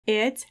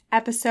It's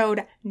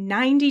episode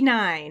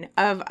 99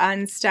 of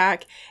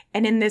Unstuck,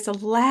 and in this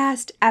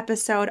last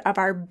episode of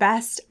our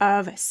Best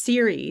of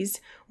series,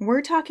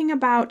 we're talking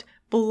about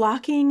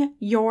blocking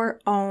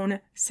your own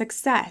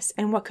success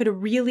and what could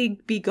really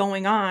be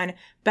going on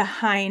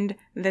behind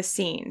the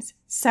scenes.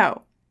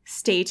 So,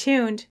 stay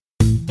tuned.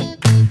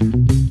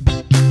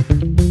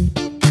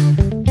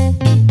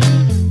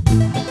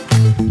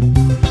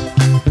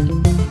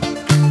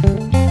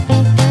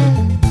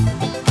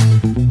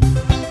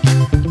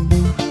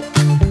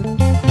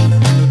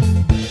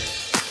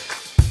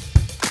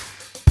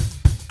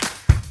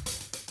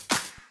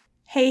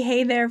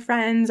 Hey there,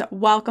 friends.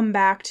 Welcome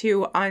back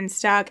to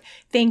Unstuck.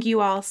 Thank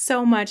you all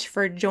so much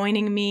for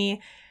joining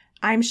me.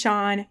 I'm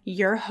Shawn,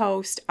 your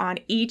host on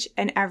each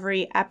and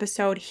every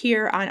episode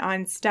here on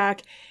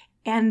Unstuck.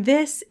 And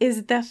this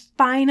is the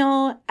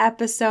final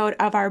episode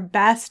of our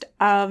Best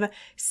of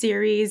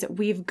series.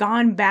 We've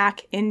gone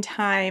back in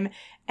time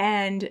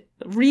and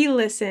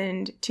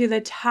re-listened to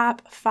the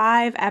top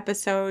 5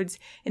 episodes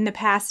in the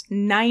past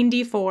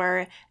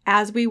 94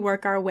 as we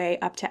work our way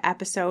up to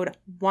episode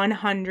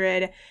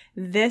 100.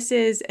 This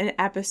is an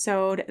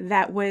episode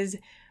that was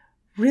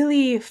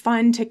really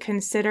fun to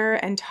consider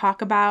and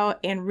talk about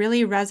and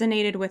really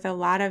resonated with a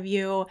lot of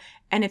you.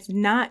 And it's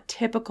not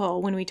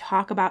typical when we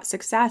talk about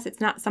success. It's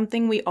not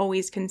something we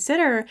always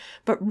consider,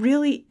 but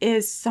really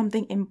is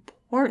something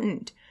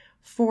important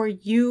for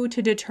you to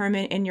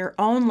determine in your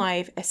own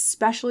life,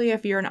 especially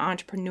if you're an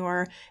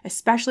entrepreneur,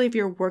 especially if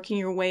you're working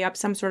your way up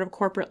some sort of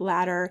corporate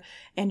ladder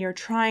and you're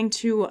trying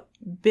to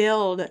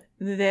build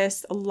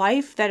this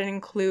life that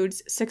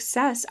includes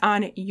success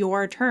on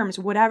your terms,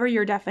 whatever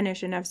your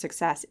definition of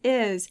success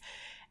is.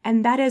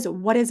 And that is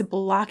what is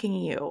blocking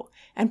you.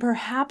 And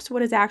perhaps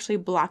what is actually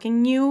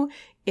blocking you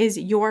is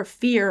your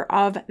fear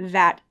of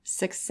that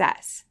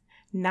success.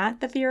 Not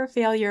the fear of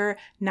failure,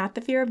 not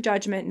the fear of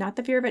judgment, not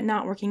the fear of it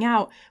not working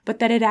out, but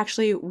that it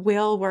actually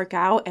will work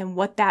out and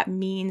what that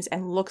means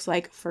and looks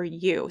like for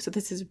you. So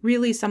this is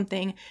really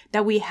something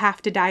that we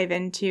have to dive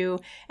into,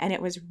 and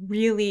it was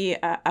really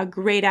a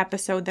great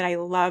episode that I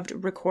loved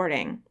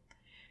recording.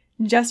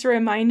 Just a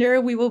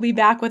reminder, we will be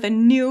back with a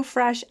new,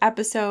 fresh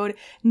episode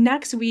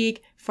next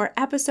week for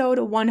episode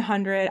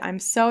 100. I'm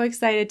so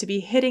excited to be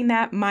hitting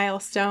that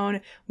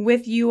milestone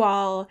with you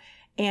all.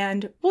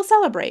 And we'll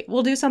celebrate.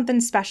 We'll do something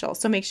special.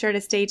 So make sure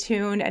to stay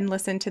tuned and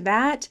listen to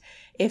that.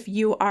 If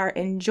you are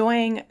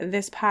enjoying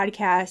this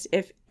podcast,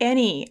 if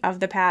any of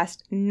the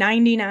past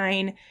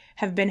 99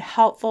 have been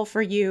helpful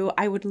for you,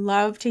 I would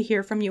love to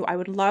hear from you. I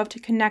would love to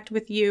connect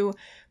with you.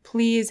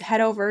 Please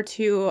head over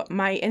to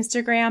my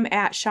Instagram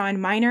at Shawn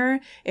Mynar.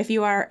 If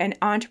you are an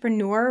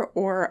entrepreneur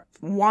or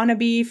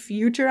wannabe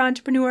future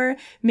entrepreneur,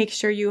 make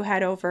sure you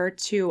head over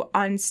to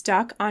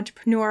Unstuck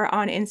Entrepreneur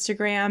on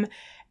Instagram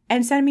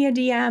and send me a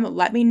DM.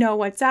 Let me know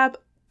what's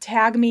up.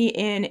 Tag me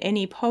in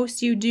any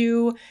posts you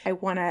do. I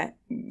want to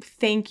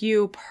thank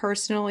you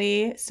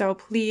personally. So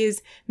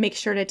please make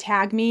sure to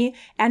tag me.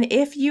 And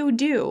if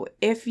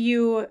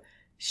you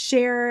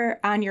share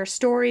on your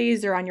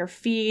stories or on your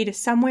feed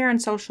somewhere on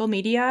social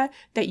media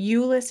that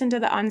you listen to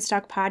the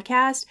Unstuck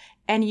podcast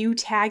and you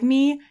tag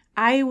me,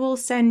 I will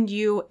send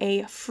you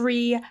a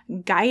free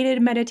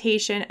guided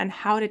meditation on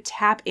how to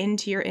tap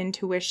into your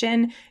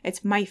intuition.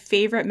 It's my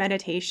favorite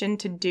meditation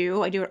to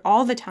do. I do it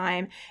all the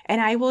time, and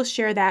I will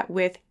share that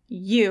with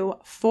you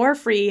for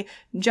free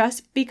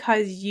just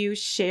because you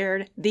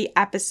shared the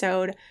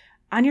episode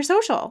on your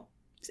social.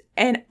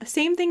 And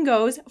same thing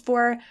goes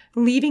for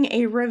leaving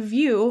a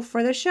review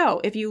for the show.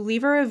 If you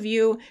leave a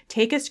review,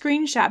 take a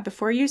screenshot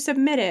before you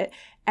submit it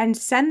and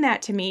send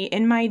that to me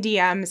in my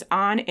DMs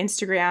on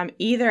Instagram,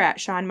 either at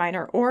Shawn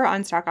Mynar or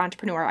Unstuck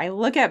Entrepreneur. I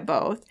look at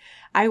both.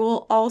 I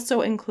will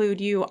also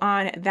include you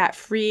on that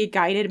free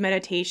guided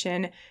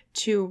meditation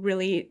to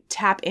really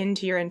tap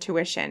into your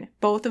intuition.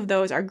 Both of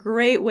those are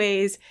great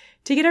ways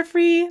to get a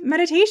free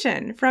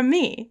meditation from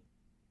me.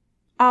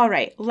 All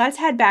right, let's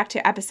head back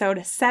to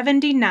episode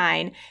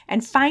 79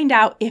 and find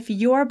out if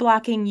you're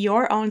blocking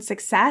your own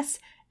success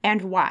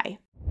and why.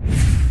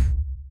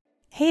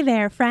 Hey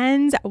there,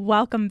 friends.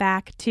 Welcome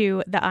back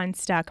to the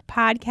Unstuck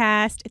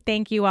podcast.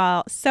 Thank you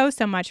all so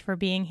much for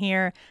being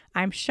here.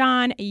 I'm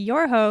Shawn,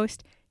 your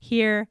host,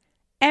 here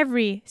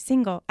every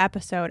single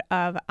episode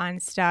of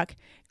Unstuck.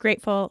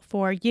 Grateful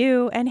for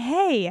you. And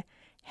hey,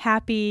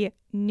 happy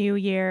New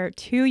Year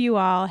to you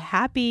all.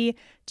 Happy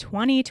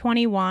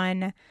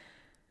 2021.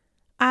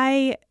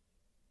 I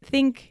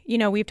think,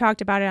 we've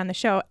talked about it on the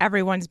show.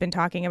 Everyone's been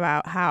talking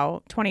about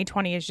how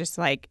 2020 is just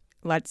like,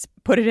 let's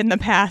put it in the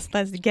past.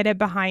 Let's get it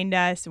behind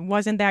us.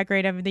 Wasn't that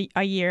great of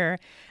a year.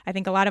 I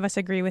think a lot of us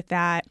agree with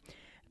that.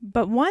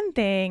 But one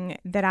thing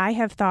that I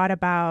have thought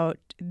about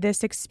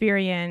this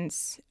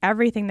experience,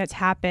 everything that's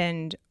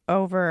happened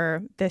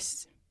over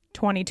this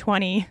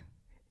 2020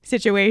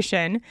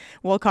 situation,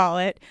 we'll call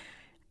it,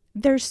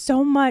 there's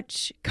so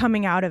much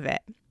coming out of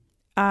it.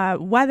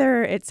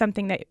 Whether it's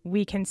something that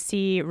we can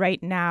see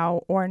right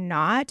now or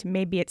not,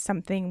 maybe it's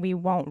something we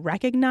won't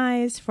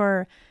recognize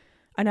for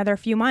another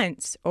few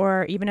months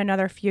or even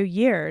another few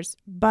years.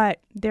 But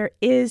there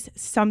is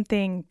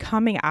something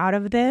coming out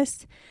of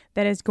this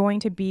that is going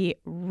to be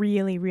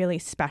really, really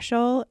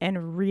special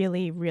and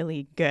really,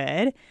 really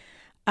good.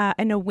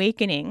 An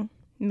awakening,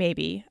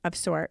 maybe, of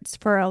sorts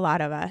for a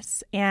lot of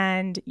us.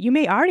 And you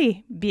may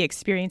already be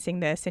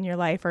experiencing this in your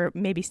life, or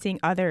maybe seeing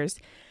others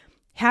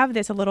have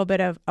this a little bit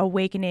of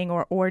awakening,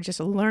 or just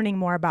learning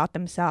more about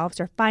themselves,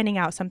 or finding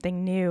out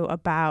something new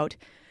about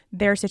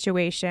their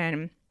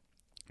situation,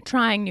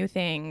 trying new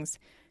things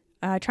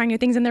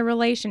in their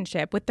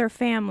relationship, with their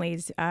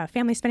families,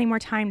 families spending more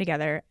time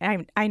together.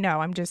 I know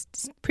I'm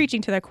just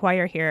preaching to the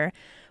choir here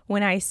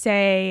when I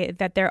say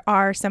that there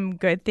are some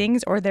good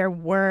things, or there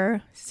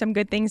were some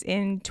good things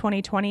in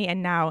 2020,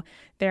 and now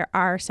there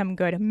are some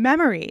good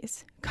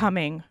memories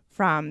coming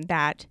from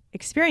that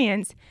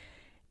experience.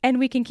 And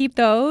we can keep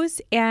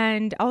those,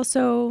 and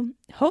also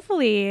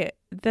hopefully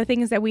the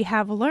things that we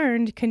have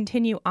learned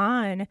continue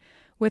on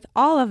with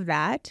all of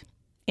that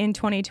in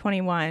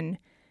 2021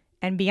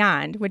 and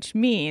beyond, which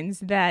means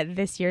that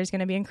this year is going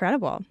to be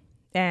incredible.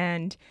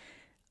 And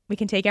we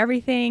can take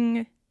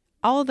everything,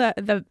 all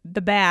the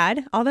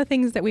bad, all the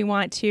things that we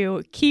want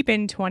to keep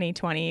in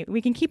 2020,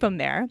 we can keep them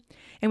there.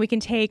 And we can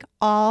take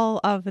all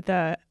of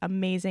the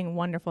amazing,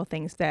 wonderful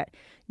things that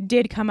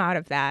did come out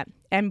of that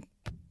and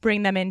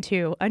bring them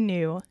into a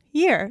new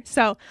year.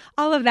 So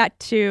all of that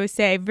to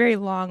say, very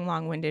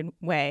long-winded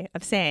way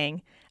of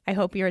saying, I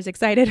hope you're as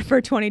excited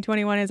for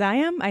 2021 as I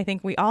am. I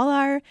think we all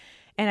are.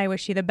 And I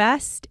wish you the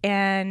best.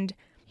 And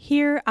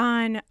here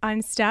on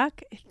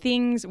Unstuck,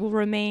 things will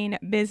remain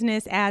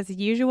business as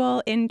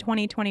usual in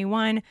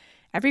 2021.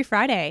 Every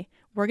Friday,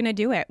 we're going to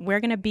do it. We're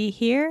going to be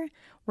here.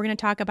 We're going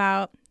to talk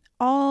about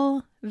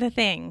all the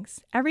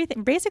things,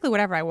 everything, basically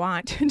whatever I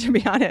want, to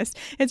be honest.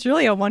 It's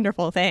really a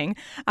wonderful thing.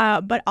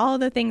 But all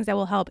the things that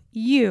will help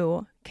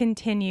you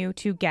continue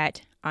to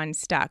get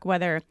unstuck,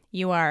 whether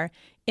you are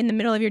in the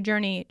middle of your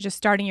journey, just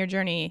starting your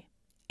journey.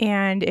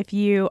 And if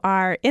you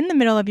are in the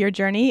middle of your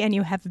journey and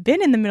you have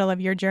been in the middle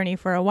of your journey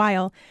for a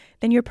while,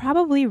 then you're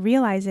probably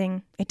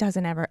realizing it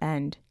doesn't ever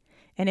end.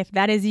 And if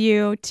that is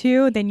you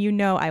too, then you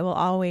know I will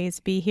always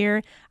be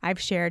here. I've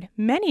shared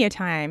many a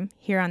time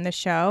here on the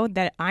show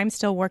that I'm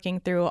still working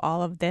through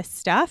all of this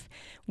stuff.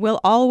 Will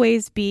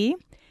always be,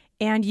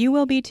 and you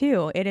will be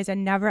too. It is a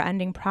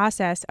never-ending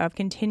process of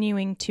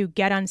continuing to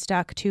get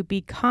unstuck, to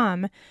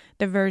become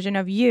the version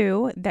of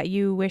you that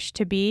you wish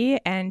to be,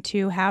 and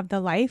to have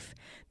the life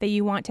that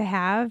you want to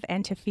have,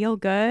 and to feel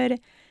good,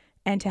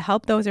 and to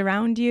help those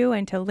around you,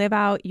 and to live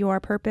out your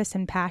purpose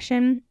and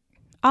passion.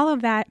 All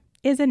of that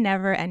is a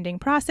never-ending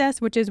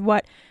process, which is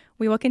what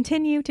we will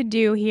continue to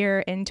do here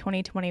in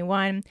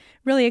 2021.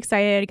 Really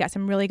excited. Got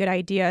some really good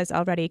ideas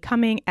already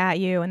coming at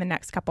you in the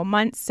next couple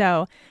months,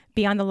 so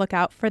be on the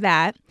lookout for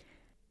that.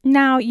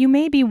 Now, you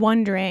may be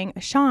wondering,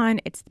 Shawn,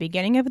 it's the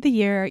beginning of the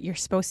year. You're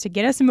supposed to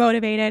get us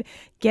motivated,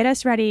 get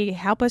us ready,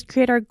 help us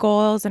create our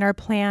goals and our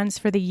plans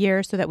for the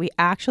year so that we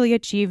actually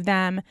achieve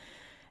them.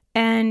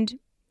 And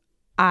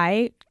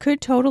I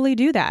could totally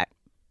do that.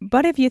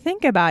 But if you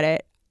think about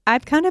it,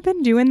 I've kind of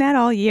been doing that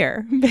all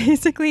year.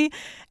 Basically,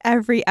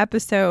 every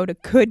episode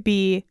could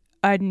be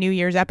a New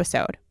Year's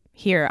episode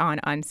here on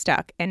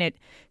Unstuck. And it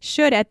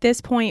should, at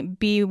this point,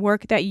 be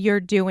work that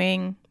you're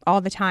doing all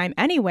the time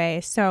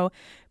anyway. So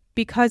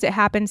because it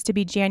happens to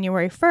be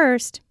January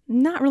 1st,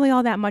 not really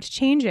all that much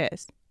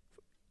changes.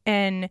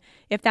 And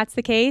if that's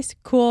the case,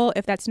 cool.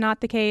 If that's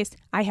not the case,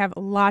 I have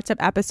lots of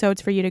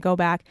episodes for you to go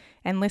back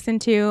and listen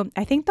to.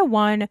 I think the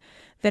one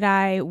that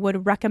I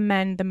would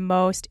recommend the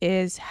most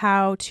is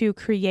how to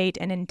create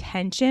an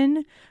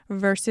intention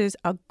versus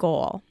a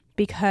goal,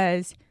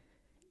 because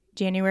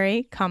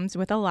January comes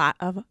with a lot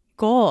of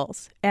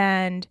goals,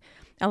 and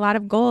a lot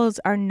of goals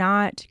are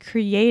not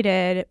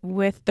created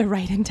with the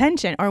right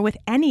intention or with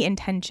any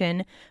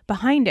intention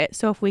behind it.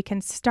 So if we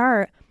can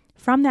start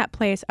from that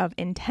place of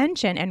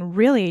intention and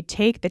really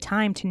take the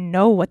time to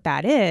know what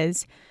that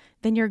is,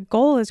 then your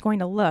goal is going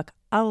to look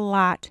a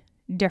lot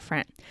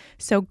different.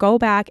 So go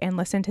back and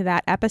listen to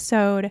that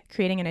episode,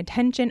 creating an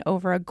intention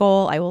over a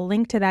goal. I will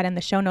link to that in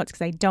the show notes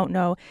because I don't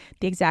know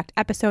the exact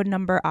episode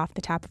number off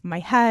the top of my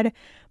head.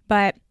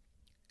 But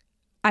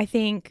I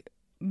think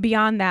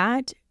beyond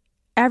that,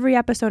 every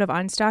episode of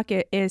Unstuck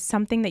is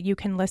something that you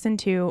can listen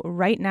to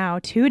right now,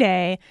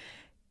 today,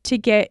 to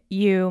get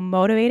you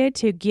motivated,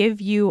 to give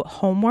you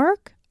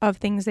homework of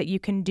things that you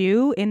can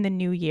do in the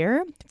new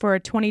year for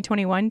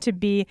 2021 to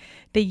be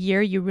the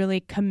year you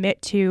really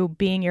commit to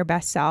being your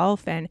best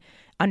self and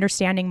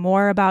understanding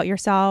more about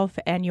yourself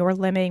and your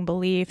limiting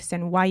beliefs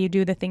and why you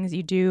do the things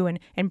you do,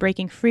 and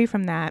breaking free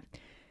from that.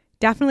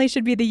 Definitely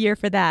should be the year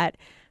for that.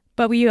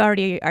 But we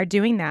already are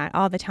doing that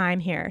all the time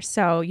here.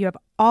 So you have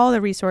all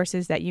the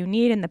resources that you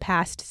need in the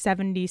past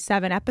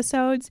 77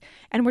 episodes.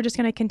 And we're just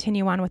going to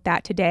continue on with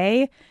that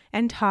today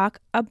and talk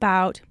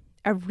about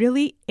a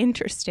really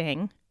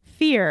interesting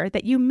fear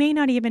that you may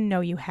not even know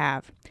you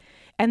have.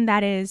 And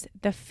that is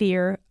the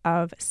fear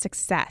of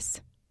success.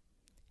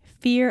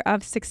 Fear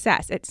of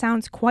success. It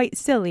sounds quite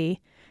silly.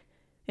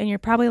 And you're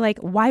probably like,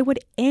 why would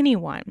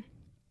anyone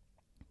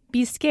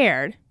be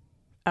scared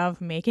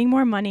of making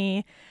more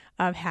money,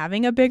 of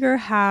having a bigger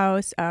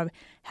house, of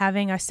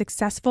having a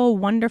successful,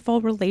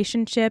 wonderful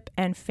relationship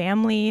and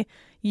family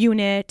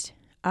unit,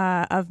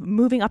 of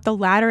moving up the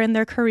ladder in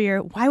their career,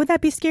 why would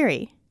that be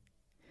scary?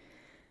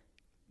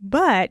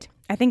 But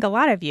I think a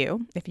lot of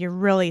you, if you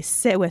really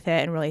sit with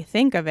it and really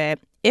think of it,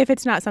 if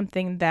it's not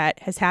something that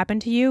has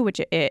happened to you,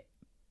 which it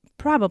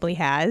probably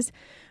has,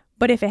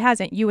 but if it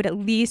hasn't, you would at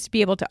least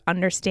be able to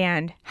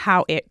understand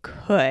how it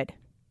could.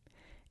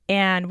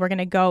 And we're going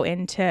to go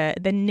into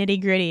the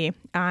nitty-gritty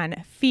on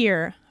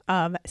fear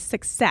of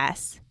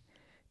success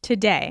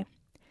today.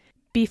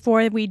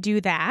 Before we do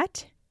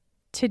that,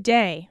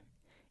 today,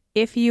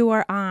 if you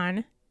are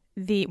on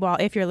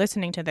if you're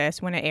listening to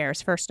this when it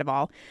airs, first of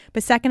all,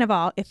 but second of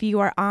all, if you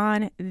are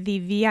on the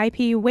VIP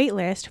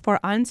waitlist for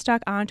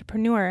Unstuck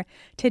Entrepreneur,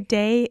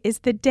 today is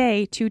the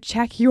day to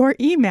check your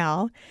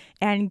email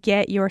and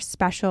get your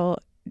special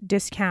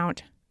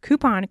discount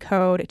coupon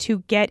code to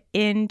get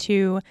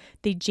into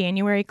the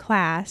January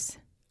class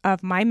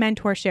of my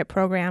mentorship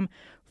program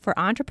for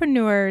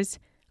entrepreneurs,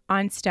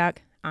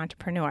 Unstuck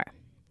Entrepreneur.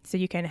 So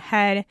you can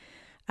head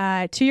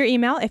to your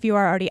email if you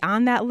are already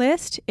on that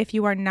list. If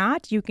you are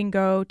not, you can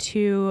go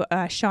to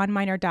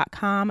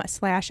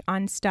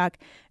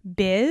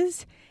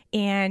ShawnMynar.com/unstuckbiz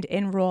and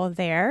enroll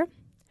there.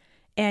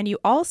 And you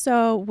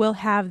also will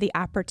have the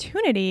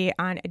opportunity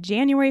on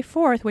January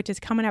 4th, which is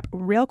coming up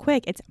real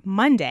quick. It's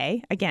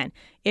Monday. Again,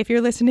 if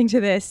you're listening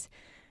to this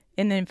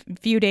in the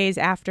few days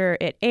after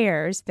it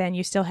airs, then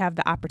you still have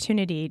the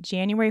opportunity,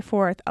 January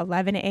 4th,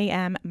 11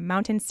 a.m.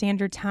 Mountain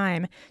Standard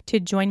Time, to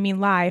join me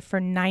live for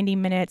 90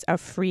 minutes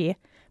of free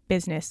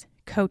business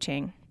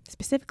coaching,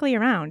 specifically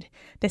around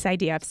this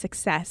idea of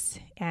success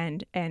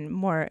and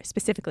more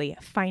specifically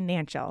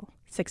financial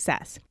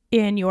success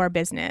in your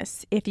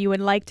business. If you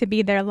would like to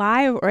be there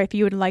live, or if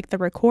you would like the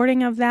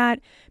recording of that,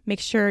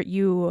 make sure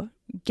you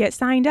get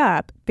signed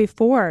up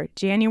before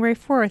January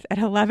 4th at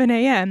 11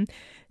 a.m.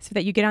 so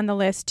that you get on the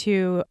list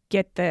to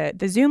get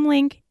the Zoom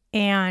link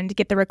and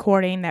get the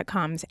recording that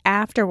comes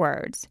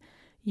afterwards.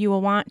 You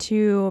will want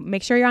to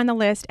make sure you're on the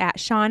list at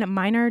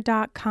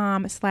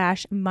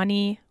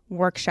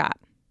ShawnMynar.com/money-workshop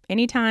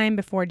anytime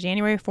before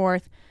January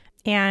 4th.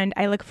 And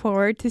I look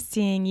forward to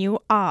seeing you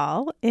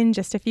all in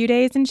just a few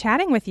days and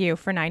chatting with you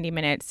for 90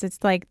 minutes.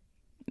 It's like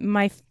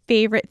my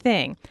favorite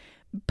thing.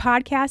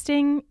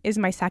 Podcasting is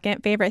my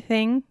second favorite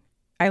thing.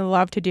 I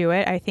love to do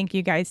it. I think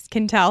you guys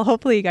can tell.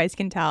 Hopefully you guys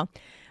can tell.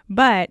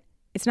 But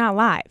it's not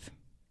live.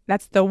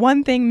 That's the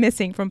one thing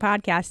missing from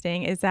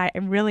podcasting, is that I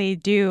really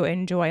do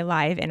enjoy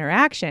live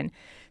interaction.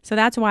 So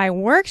that's why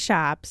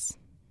workshops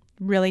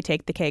really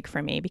take the cake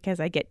for me, because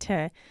I get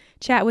to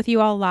chat with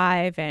you all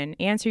live and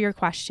answer your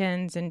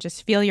questions and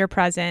just feel your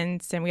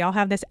presence. And we all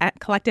have this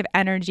collective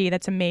energy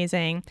that's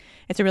amazing.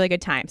 It's a really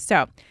good time.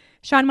 So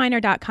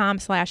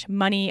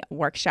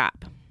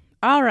ShawnMynar.com/money-workshop.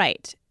 All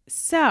right.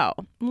 So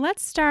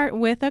let's start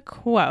with a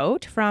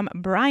quote from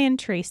Brian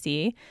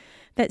Tracy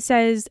that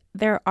says,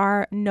 "There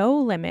are no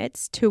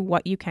limits to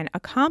what you can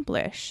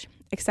accomplish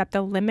except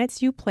the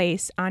limits you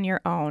place on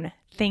your own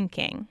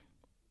thinking."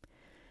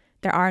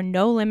 There are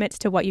no limits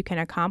to what you can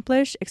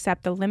accomplish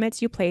except the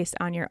limits you place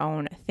on your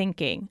own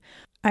thinking.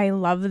 I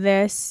love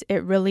this.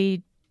 It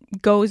really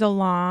goes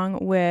along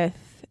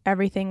with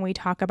everything we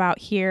talk about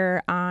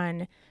here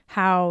on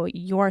how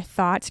your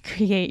thoughts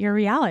create your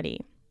reality.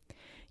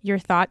 Your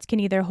thoughts can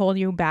either hold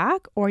you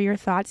back or your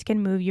thoughts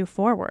can move you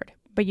forward.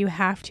 But you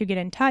have to get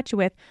in touch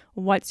with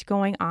what's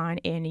going on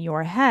in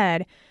your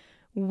head,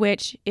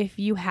 which if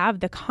you have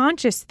the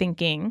conscious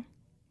thinking,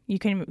 you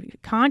can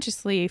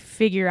consciously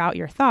figure out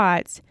your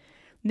thoughts,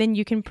 then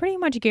you can pretty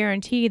much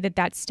guarantee that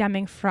that's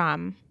stemming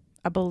from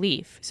a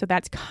belief. So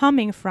that's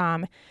coming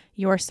from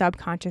your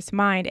subconscious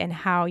mind and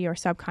how your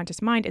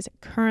subconscious mind is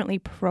currently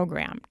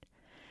programmed.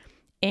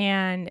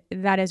 And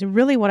that is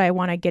really what I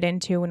want to get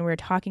into when we're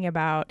talking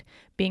about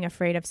being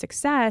afraid of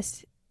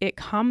success. It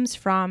comes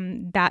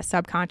from that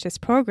subconscious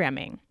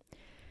programming.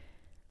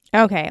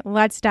 Okay,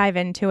 let's dive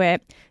into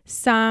it.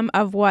 Some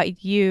of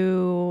what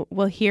you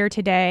will hear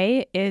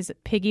today is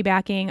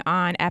piggybacking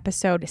on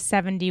episode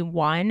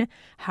 71,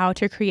 How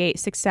to Create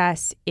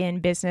Success in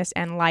Business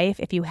and Life.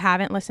 If you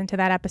haven't listened to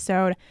that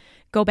episode,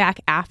 go back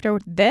after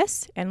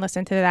this and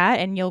listen to that,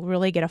 and you'll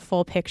really get a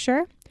full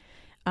picture.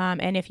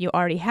 And if you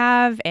already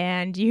have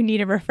and you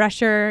need a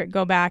refresher,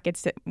 go back.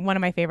 It's one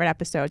of my favorite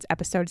episodes,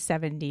 episode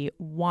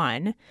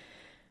 71.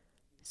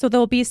 So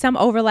there'll be some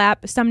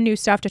overlap, some new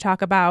stuff to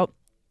talk about.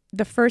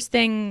 The first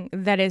thing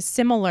that is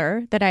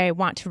similar that I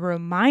want to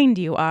remind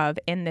you of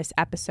in this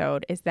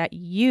episode is that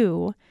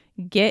you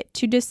get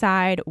to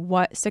decide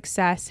what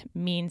success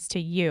means to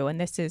you. And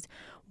this is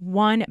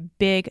one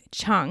big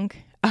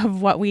chunk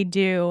of what we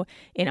do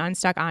in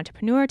Unstuck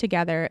Entrepreneur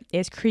together,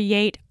 is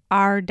create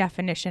our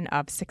definition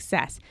of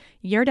success.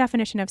 Your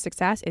definition of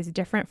success is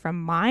different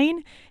from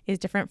mine, is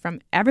different from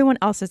everyone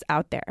else's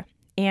out there.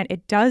 And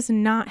it does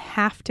not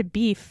have to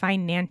be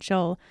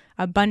financial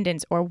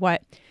abundance or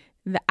what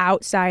the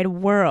outside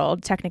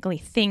world technically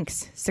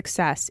thinks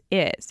success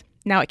is.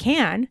 Now it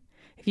can.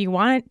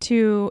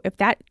 If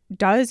that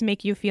does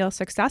make you feel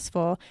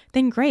successful,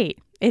 then great.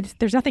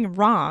 There's nothing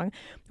wrong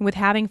with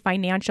having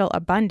financial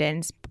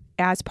abundance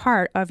as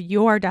part of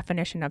your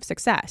definition of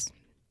success.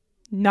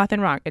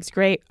 Nothing wrong. It's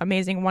great,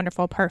 amazing,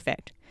 wonderful,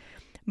 perfect.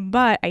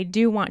 But I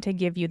do want to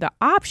give you the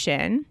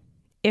option,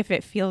 if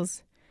it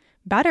feels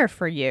better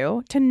for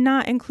you, to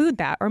not include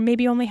that, or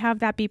maybe only have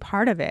that be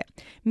part of it.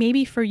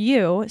 Maybe for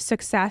you,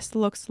 success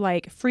looks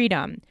like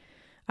freedom,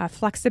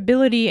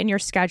 flexibility in your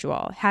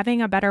schedule,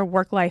 having a better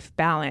work-life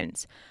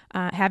balance,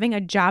 having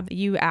a job that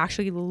you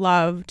actually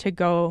love to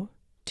go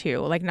to,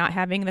 like not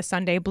having the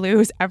Sunday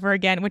blues ever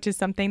again, which is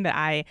something that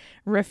I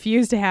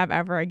refuse to have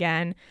ever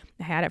again.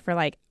 I had it for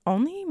like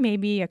only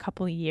maybe a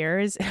couple of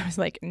years. I was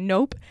like,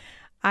 nope,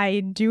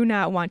 I do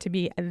not want to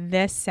be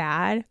this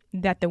sad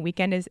that the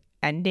weekend is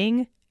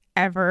ending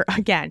ever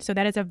again. So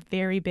that is a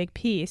very big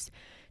piece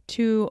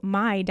to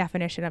my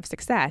definition of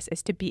success,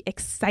 is to be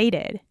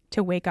excited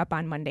to wake up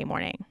on Monday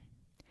morning.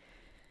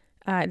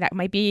 That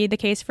might be the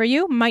case for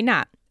you, might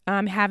not.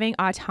 Having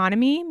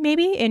autonomy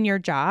maybe in your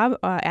job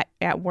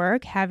at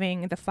work,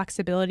 having the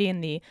flexibility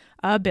and the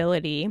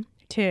ability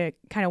to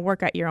kind of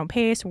work at your own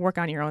pace, work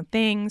on your own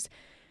things.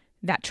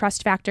 That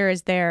trust factor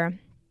is there.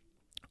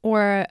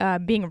 Or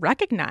being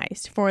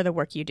recognized for the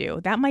work you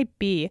do. That might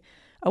be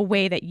a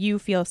way that you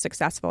feel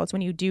successful, is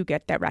when you do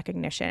get that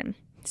recognition.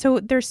 So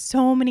there's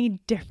so many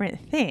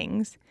different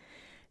things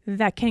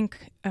that can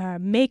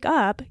make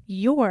up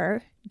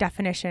your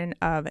definition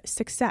of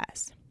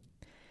success.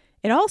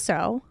 It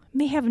also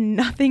may have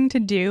nothing to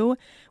do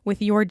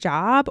with your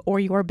job or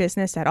your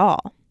business at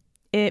all.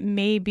 It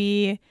may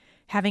be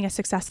having a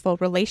successful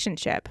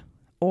relationship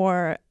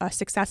or a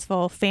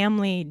successful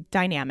family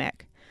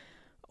dynamic,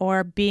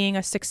 or being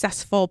a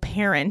successful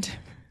parent.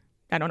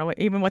 I don't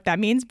know what that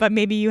means, but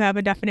maybe you have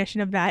a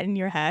definition of that in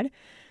your head.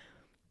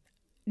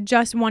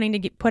 Just wanting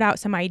to put out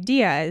some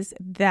ideas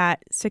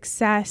that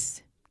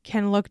success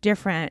can look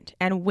different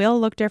and will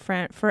look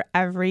different for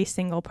every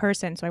single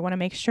person. So I want to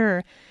make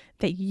sure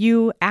that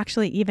you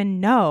actually even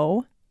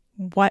know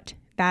what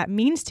that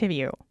means to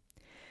you.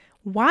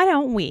 Why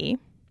don't we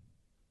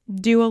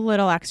do a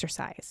little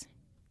exercise?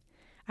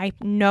 I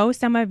know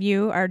some of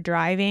you are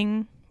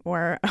driving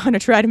or on a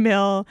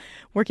treadmill,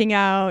 working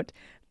out,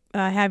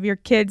 have your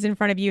kids in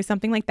front of you,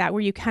 something like that,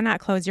 where you cannot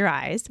close your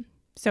eyes.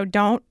 So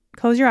don't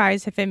close your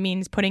eyes if it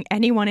means putting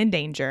anyone in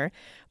danger.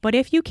 But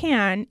if you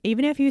can,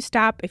 even if you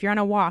stop, if you're on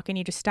a walk and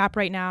you just stop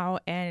right now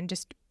and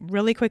just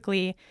really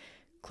quickly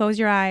close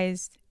your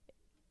eyes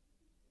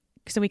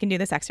so we can do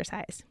this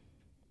exercise.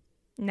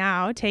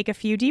 Now take a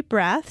few deep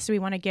breaths. We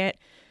want to get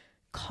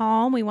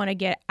calm. We want to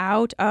get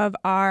out of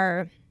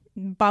our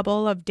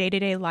bubble of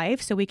day-to-day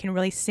life so we can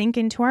really sink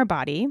into our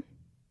body.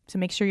 So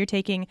make sure you're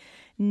taking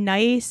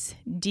nice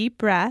deep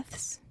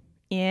breaths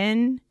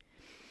in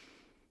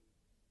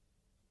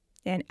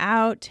and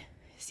out.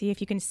 See if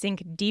you can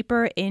sink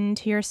deeper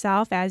into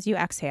yourself as you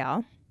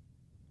exhale.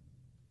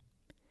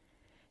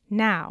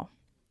 Now,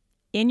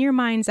 in your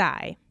mind's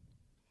eye,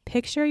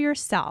 picture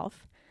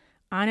yourself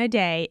on a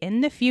day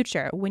in the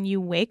future when you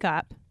wake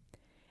up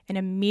and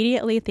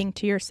immediately think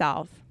to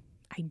yourself,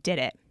 I did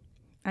it.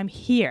 I'm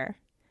here.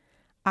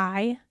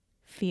 I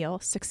feel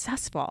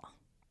successful.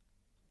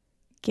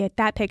 Get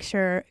that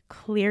picture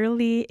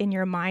clearly in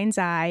your mind's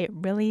eye.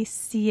 Really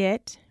see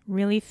it.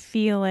 Really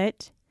feel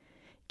it.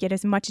 Get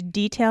as much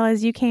detail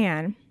as you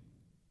can.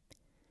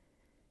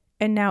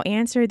 And now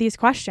answer these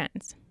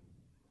questions.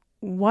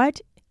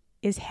 What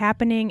is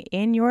happening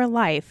in your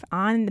life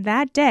on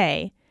that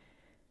day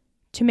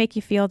to make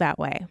you feel that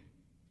way?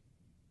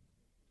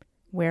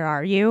 Where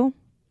are you?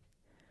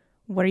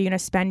 What are you going to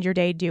spend your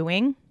day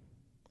doing?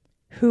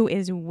 Who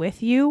is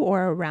with you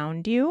or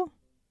around you?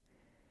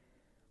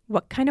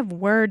 What kind of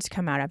words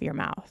come out of your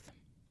mouth?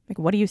 Like,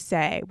 what do you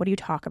say? What do you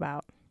talk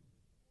about?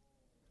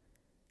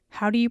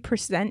 How do you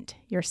present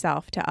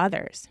yourself to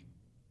others?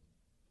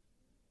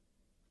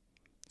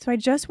 So I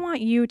just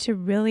want you to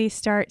really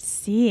start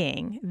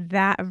seeing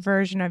that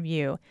version of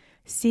you,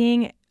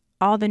 seeing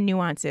all the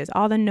nuances,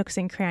 all the nooks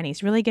and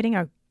crannies, really getting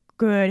a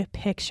good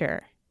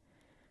picture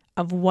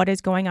of what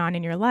is going on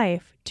in your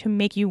life to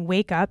make you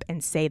wake up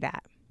and say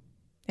that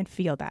and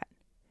feel that.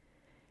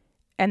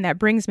 And that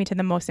brings me to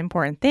the most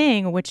important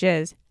thing, which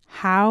is,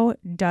 how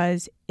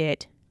does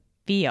it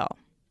feel?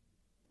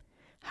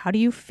 How do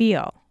you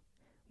feel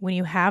when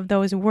you have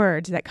those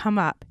words that come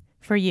up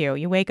for you?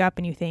 You wake up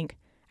and you think,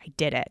 I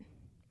did it.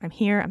 I'm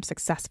here. I'm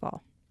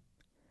successful.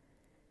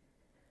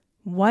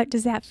 What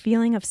does that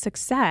feeling of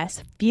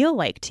success feel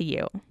like to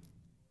you?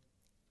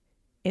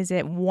 Is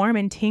it warm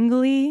and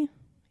tingly?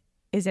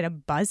 Is it a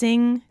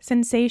buzzing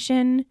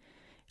sensation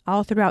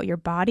all throughout your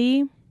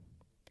body?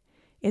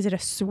 Is it a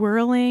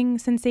swirling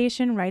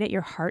sensation right at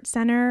your heart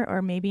center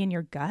or maybe in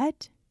your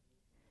gut?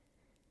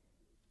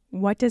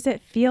 What does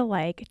it feel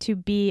like to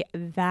be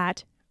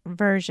that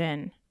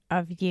version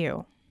of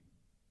you?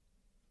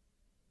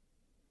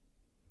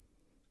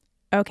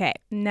 Okay,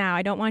 now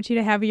I don't want you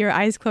to have your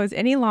eyes closed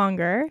any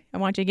longer. I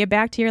want you to get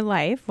back to your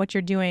life, what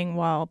you're doing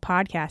while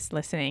podcast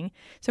listening.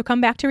 So come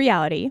back to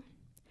reality.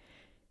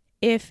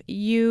 If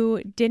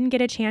you didn't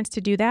get a chance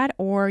to do that,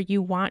 or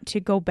you want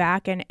to go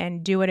back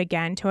and do it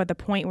again to the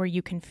point where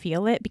you can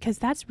feel it, because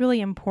that's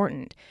really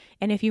important.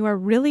 And if you are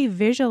really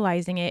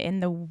visualizing it in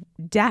the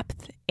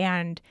depth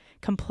and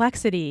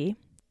complexity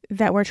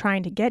that we're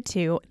trying to get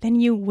to, then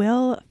you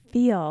will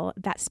feel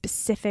that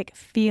specific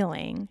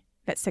feeling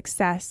that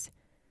success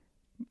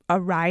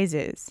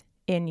arises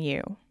in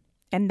you.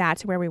 And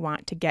that's where we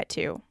want to get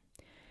to.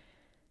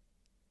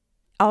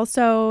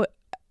 Also,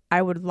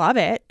 I would love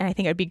it, and I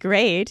think it would be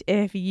great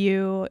if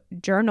you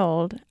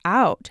journaled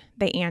out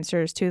the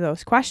answers to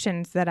those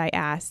questions that I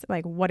asked,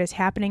 like what is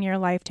happening in your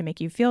life to make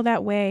you feel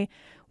that way?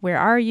 Where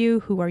are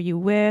you? Who are you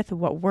with?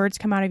 What words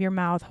come out of your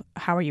mouth?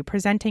 How are you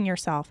presenting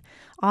yourself?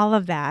 All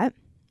of that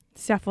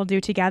stuff we'll do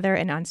together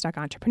in Unstuck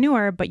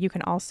Entrepreneur, but you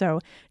can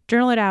also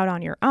journal it out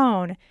on your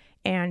own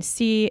and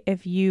see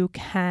if you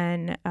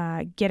can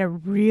get a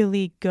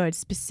really good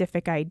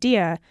specific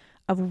idea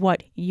of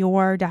what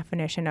your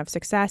definition of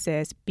success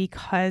is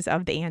because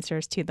of the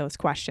answers to those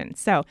questions.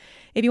 So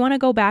if you want to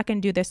go back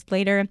and do this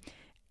later,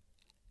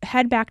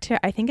 head back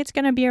to, I think it's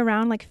going to be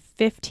around like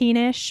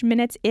 15-ish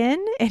minutes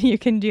in, and you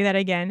can do that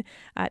again.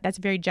 That's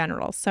very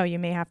general, so you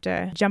may have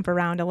to jump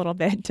around a little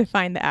bit to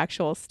find the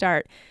actual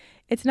start.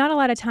 It's not a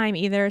lot of time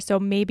either, so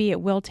maybe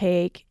it will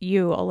take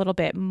you a little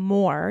bit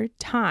more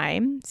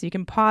time, so you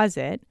can pause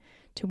it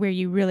to where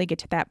you really get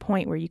to that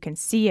point where you can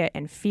see it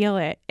and feel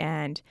it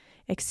and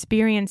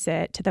experience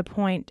it to the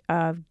point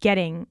of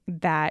getting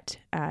that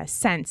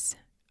sense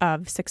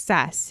of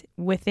success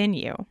within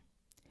you.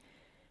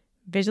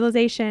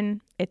 Visualization,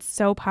 it's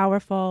so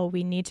powerful.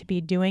 We need to be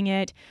doing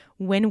it.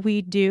 When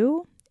we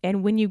do,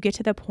 and when you get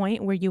to the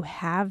point where you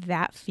have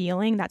that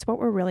feeling, that's what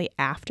we're really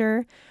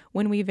after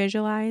when we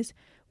visualize.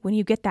 When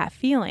you get that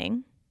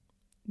feeling,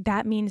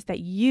 that means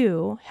that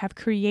you have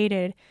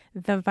created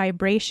the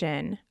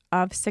vibration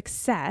of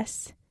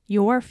success,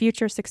 your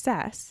future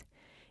success,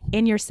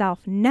 in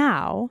yourself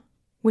now,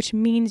 which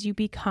means you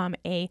become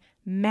a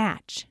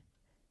match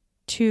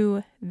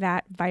to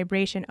that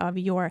vibration of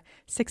your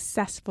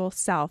successful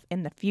self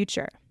in the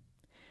future.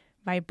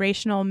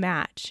 Vibrational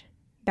match.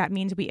 That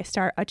means we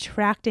start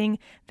attracting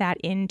that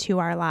into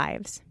our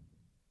lives.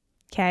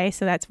 Okay,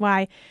 so that's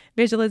why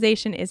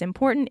visualization is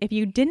important. If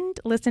you didn't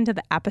listen to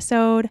the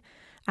episode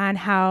on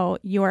how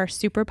your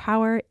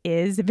superpower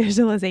is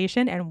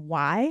visualization and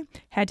why,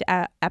 head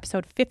to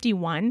episode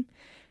 51.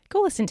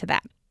 Go listen to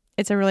that.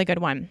 It's a really good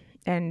one,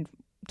 and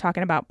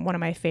talking about one of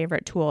my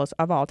favorite tools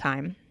of all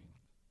time.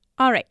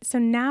 All right, so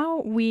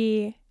now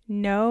we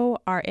know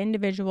our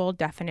individual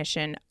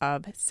definition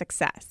of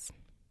success.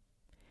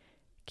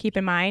 Keep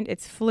in mind,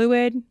 it's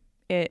fluid.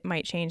 It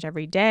might change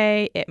every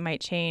day. It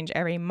might change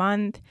every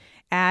month.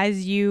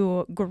 As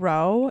you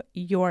grow,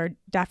 your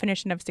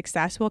definition of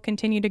success will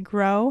continue to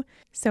grow.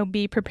 So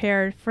be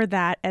prepared for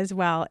that as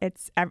well.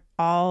 It's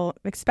all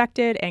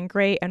expected and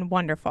great and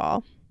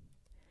wonderful.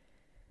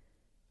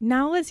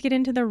 Now let's get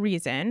into the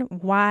reason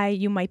why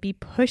you might be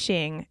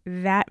pushing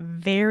that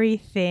very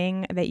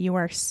thing that you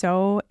are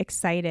so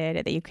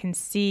excited that you can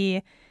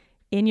see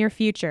in your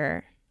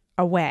future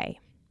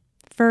away,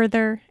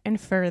 further and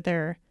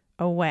further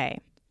away.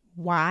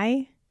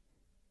 Why?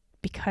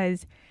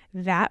 Because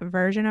that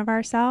version of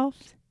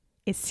ourselves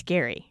is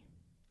scary.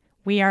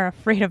 We are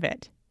afraid of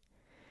it.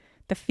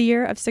 The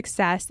fear of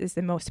success is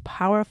the most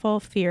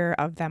powerful fear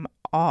of them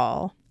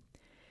all.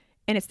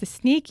 And it's the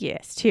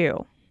sneakiest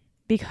too,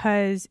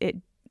 because it,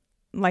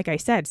 like I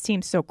said,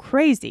 seems so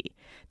crazy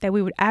that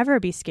we would ever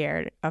be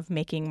scared of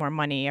making more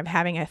money, of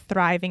having a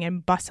thriving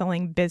and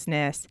bustling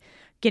business,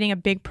 getting a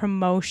big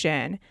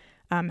promotion,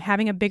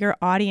 having a bigger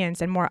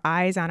audience and more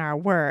eyes on our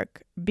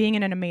work, being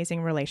in an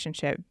amazing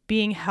relationship,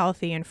 being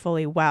healthy and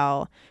fully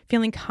well,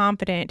 feeling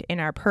confident in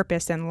our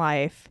purpose in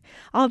life.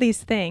 All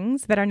these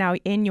things that are now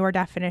in your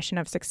definition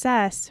of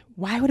success,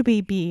 why would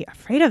we be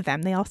afraid of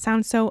them? They all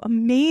sound so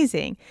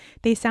amazing.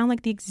 They sound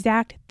like the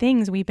exact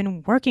things we've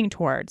been working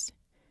towards,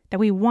 that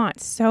we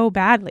want so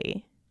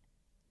badly.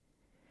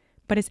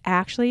 But it's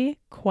actually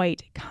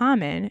quite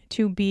common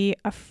to be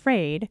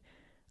afraid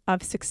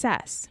of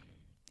success.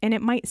 And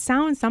it might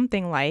sound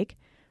something like,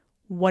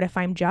 what if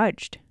I'm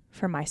judged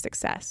for my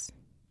success?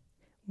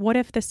 What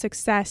if the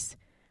success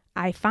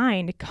I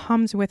find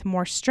comes with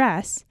more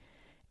stress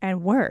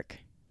and work?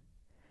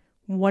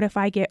 What if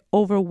I get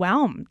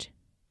overwhelmed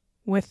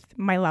with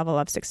my level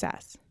of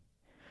success?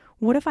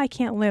 What if I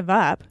can't live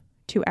up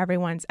to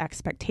everyone's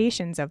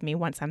expectations of me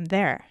once I'm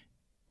there?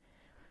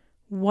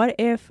 What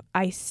if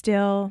I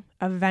still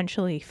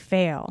eventually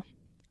fail?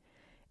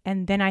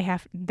 And then I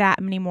have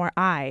that many more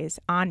eyes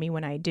on me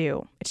when I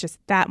do. It's just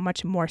that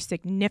much more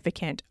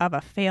significant of a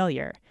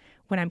failure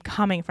when I'm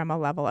coming from a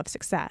level of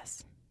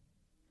success.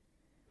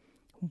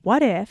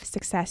 What if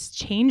success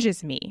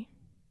changes me?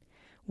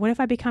 What if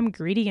I become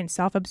greedy and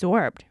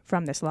self-absorbed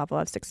from this level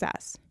of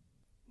success?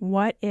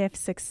 What if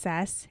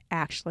success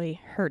actually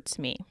hurts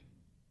me?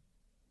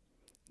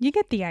 You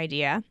get the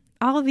idea.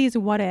 All of these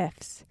what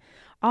ifs,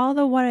 all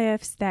the what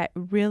ifs that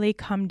really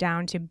come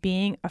down to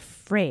being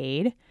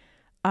afraid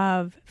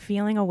of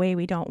feeling a way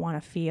we don't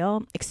want to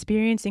feel,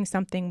 experiencing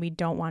something we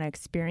don't want to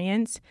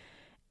experience.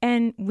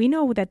 And we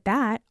know that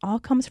that all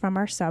comes from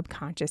our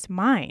subconscious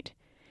mind.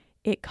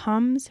 It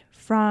comes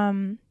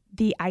from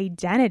the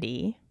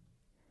identity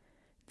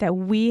that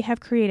we have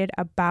created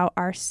about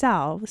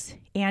ourselves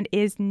and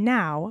is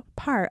now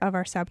part of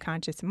our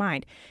subconscious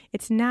mind.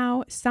 It's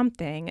now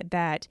something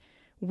that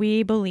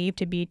we believe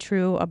to be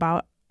true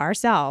about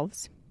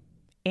ourselves,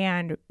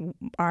 and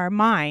our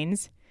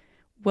minds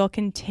will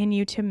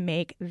continue to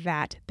make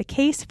that the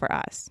case for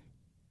us.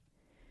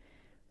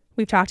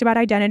 We've talked about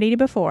identity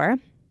before.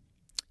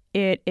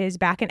 It is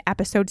back in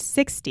episode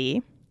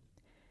 60.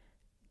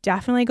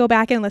 Definitely go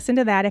back and listen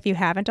to that if you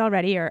haven't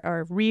already,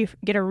 or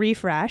get a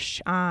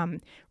refresh.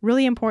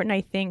 Really important,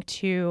 I think,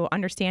 to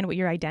understand what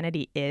your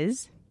identity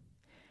is,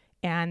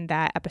 and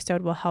that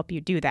episode will help you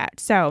do that.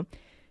 So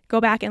go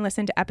back and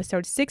listen to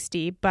episode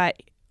 60,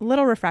 but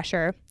little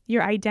refresher,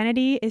 your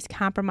identity is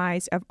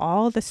comprised of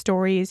all the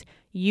stories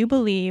you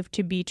believe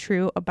to be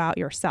true about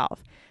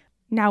yourself.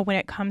 Now, when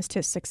it comes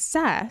to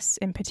success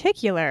in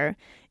particular,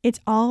 it's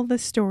all the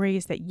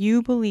stories that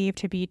you believe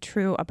to be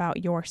true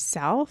about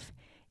yourself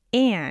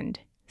and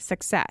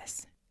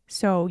success.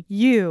 So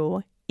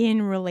you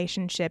in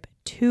relationship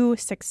to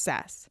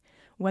success,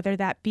 whether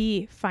that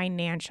be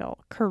financial,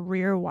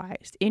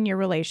 career-wise, in your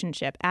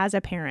relationship, as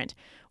a parent,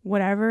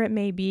 whatever it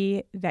may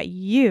be that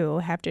you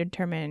have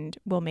determined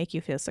will make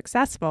you feel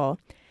successful,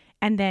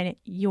 and then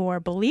your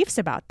beliefs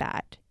about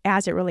that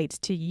as it relates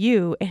to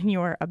you and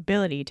your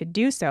ability to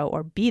do so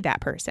or be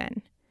that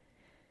person.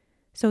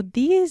 So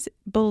these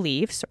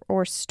beliefs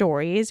or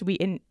stories,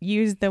 we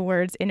use the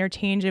words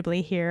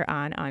interchangeably here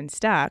on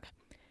Unstuck,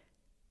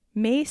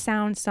 may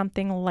sound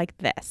something like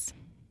this.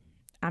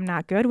 I'm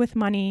not good with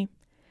money.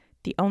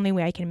 The only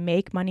way I can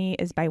make money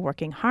is by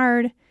working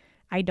hard.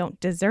 I don't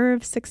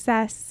deserve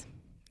success.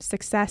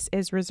 Success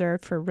is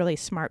reserved for really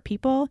smart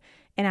people,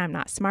 and I'm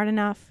not smart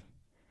enough.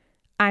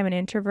 I'm an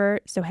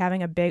introvert, so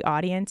having a big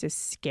audience is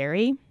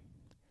scary.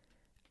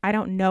 I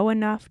don't know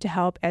enough to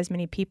help as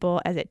many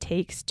people as it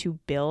takes to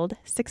build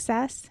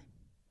success.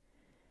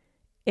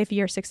 If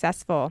you're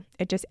successful,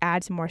 it just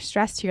adds more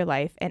stress to your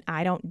life, and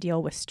I don't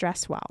deal with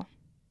stress well.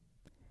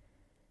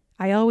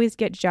 I always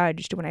get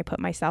judged when I put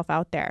myself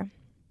out there.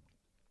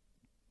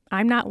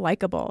 I'm not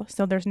likable,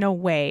 so there's no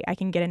way I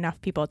can get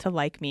enough people to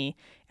like me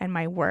and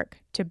my work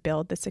to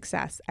build the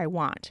success I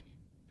want.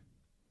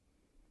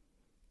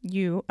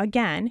 You,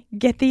 again,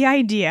 get the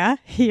idea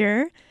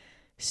here.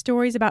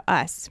 Stories about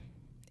us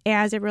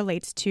as it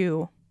relates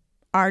to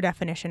our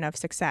definition of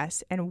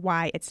success and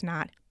why it's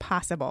not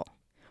possible,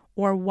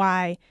 or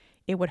why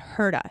it would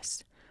hurt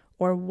us,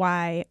 or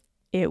why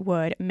it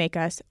would make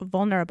us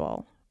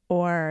vulnerable,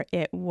 or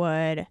it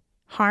would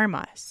harm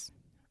us,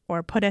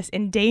 or put us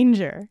in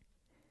danger.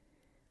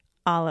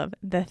 All of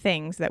the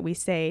things that we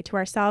say to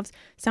ourselves,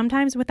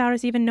 sometimes without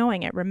us even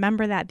knowing it.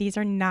 Remember that these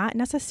are not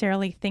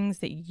necessarily things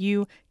that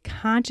you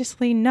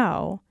consciously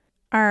know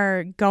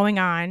are going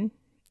on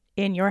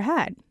in your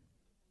head.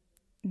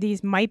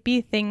 These might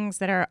be things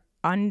that are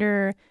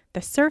under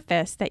the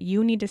surface that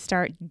you need to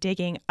start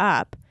digging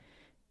up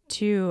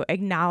to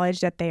acknowledge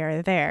that they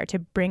are there, to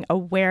bring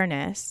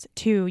awareness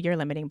to your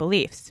limiting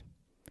beliefs.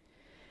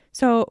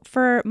 So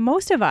for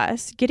most of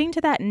us, getting to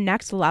that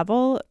next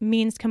level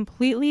means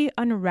completely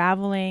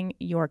unraveling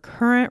your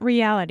current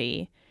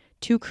reality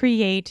to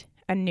create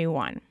a new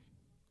one.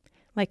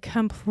 Like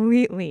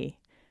completely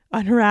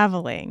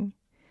unraveling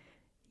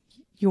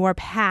your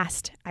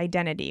past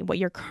identity, what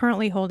you're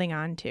currently holding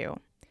on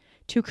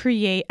to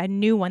create a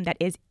new one that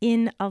is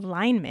in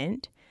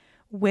alignment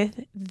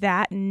with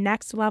that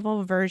next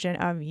level version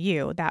of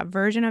you, that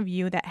version of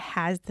you that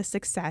has the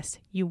success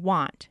you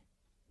want.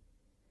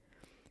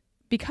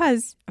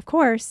 Because, of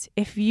course,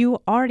 if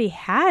you already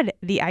had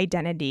the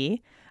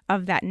identity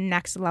of that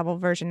next level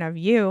version of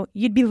you,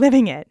 you'd be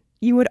living it.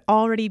 You would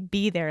already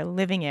be there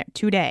living it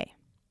today.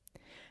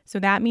 So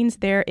that means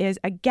there is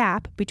a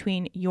gap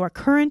between your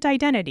current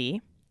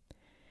identity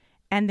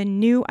and the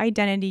new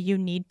identity you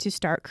need to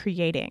start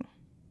creating.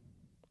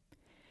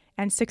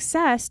 And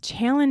success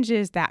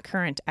challenges that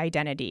current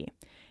identity.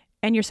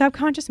 And your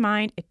subconscious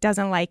mind, it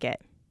doesn't like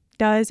it.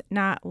 Does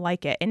not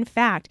like it. In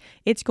fact,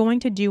 it's going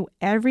to do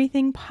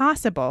everything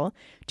possible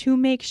to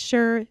make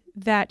sure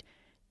that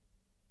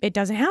it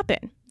doesn't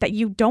happen, that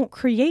you don't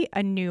create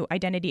a new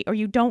identity or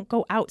you don't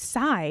go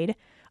outside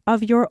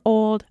of your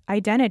old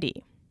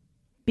identity,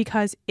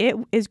 because it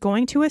is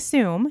going to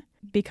assume,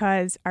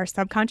 because our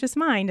subconscious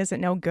mind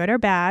doesn't know good or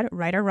bad,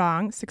 right or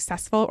wrong,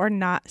 successful or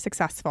not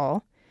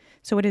successful.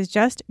 So it is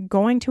just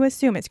going to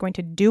assume, it's going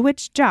to do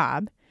its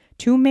job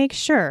to make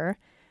sure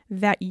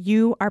that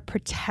you are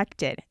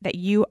protected, that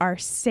you are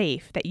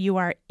safe, that you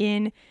are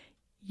in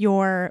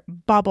your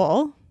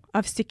bubble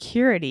of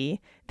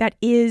security that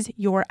is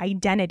your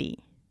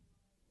identity.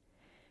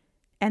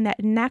 And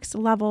that next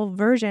level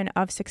version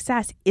of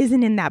success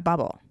isn't in that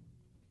bubble,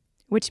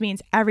 which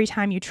means every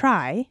time you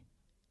try,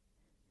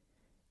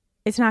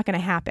 it's not going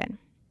to happen.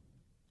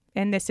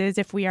 And this is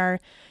if we are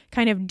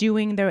kind of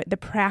doing the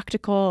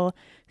practical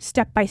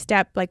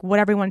step-by-step, like what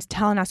everyone's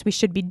telling us we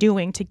should be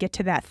doing to get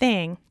to that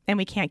thing, and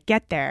we can't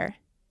get there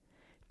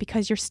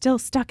because you're still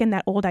stuck in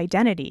that old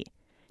identity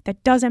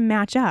that doesn't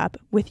match up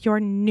with your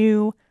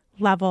new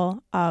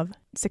level of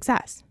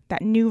success,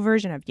 that new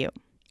version of you.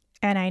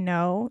 And I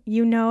know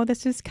you know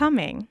this is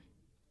coming.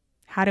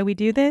 How do we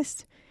do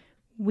this?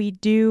 We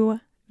do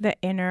the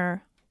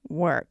inner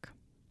work.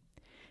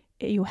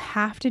 You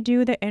have to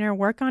do the inner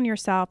work on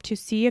yourself to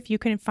see if you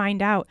can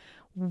find out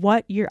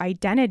what your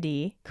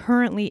identity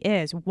currently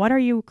is. What are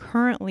you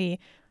currently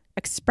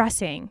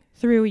expressing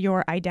through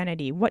your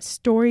identity? What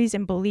stories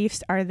and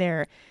beliefs are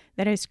there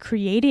that is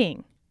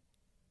creating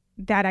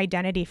that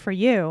identity for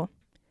you?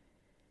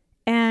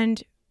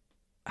 And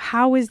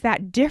how is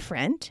that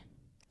different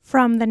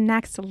from the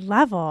next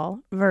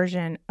level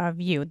version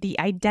of you, the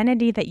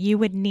identity that you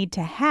would need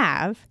to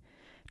have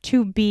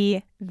to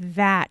be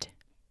that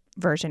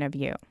version of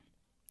you?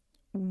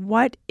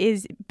 What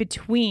is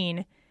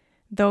between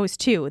those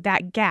two,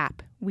 that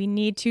gap? We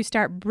need to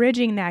start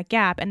bridging that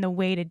gap. And the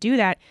way to do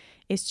that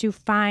is to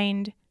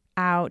find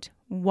out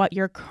what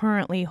you're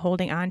currently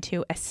holding on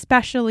to,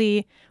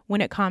 especially when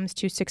it comes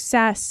to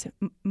success,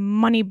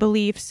 money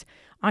beliefs,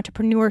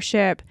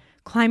 entrepreneurship,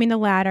 climbing the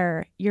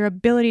ladder, your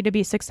ability to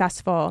be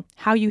successful,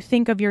 how you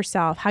think of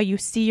yourself, how you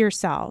see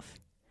yourself.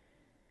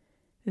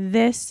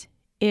 This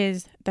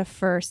is the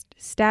first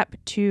step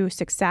to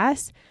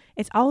success.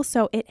 It's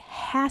also, it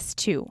has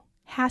to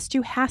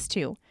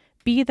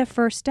be the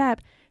first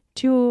step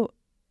to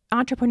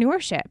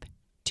entrepreneurship,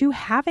 to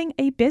having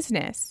a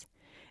business,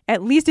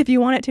 at least if you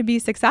want it to be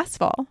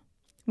successful.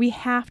 We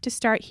have to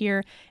start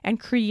here and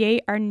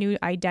create our new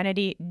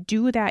identity,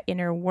 do that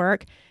inner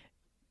work,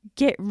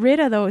 get rid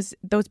of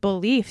those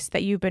beliefs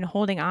that you've been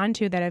holding on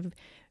to that have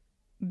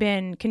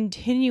been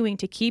continuing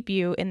to keep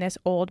you in this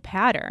old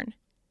pattern.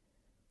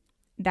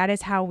 That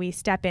is how we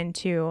step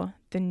into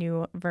the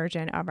new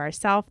version of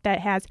ourselves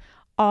that has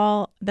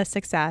all the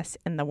success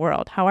in the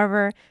world,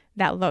 however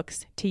that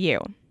looks to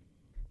you.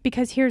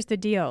 Because here's the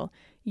deal.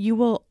 You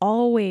will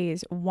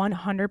always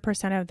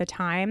 100% of the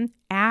time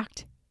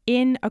act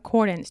in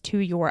accordance to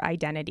your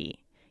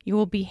identity. You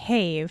will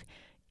behave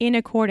in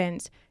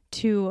accordance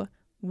to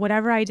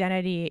whatever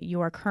identity you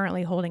are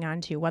currently holding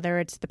on to, whether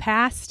it's the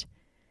past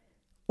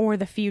or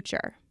the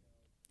future.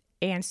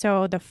 And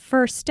so the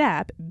first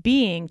step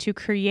being to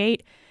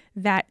create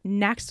that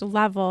next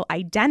level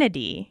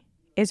identity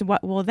is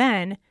what will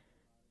then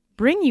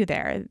bring you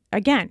there.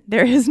 Again,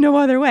 there is no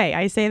other way.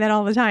 I say that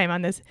all the time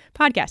on this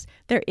podcast.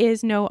 There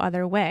is no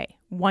other way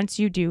once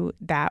you do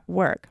that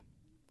work.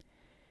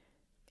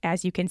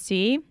 As you can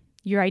see,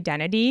 your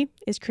identity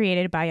is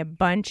created by a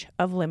bunch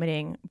of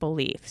limiting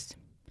beliefs,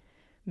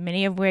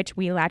 many of which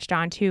we latched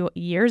onto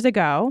years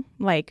ago,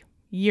 like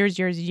years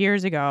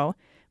ago,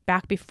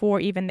 back before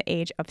even the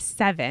age of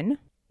 7,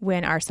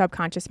 when our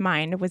subconscious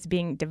mind was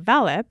being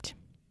developed.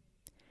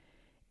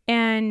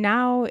 And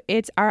now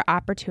it's our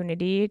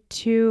opportunity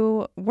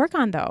to work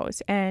on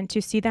those and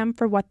to see them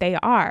for what they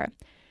are.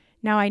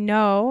 Now I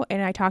know,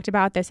 and I talked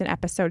about this in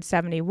episode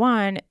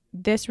 71,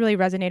 this really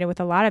resonated with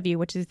a lot of you,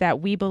 which is that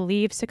we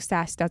believe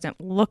success doesn't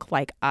look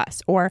like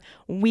us, or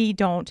we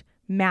don't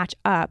match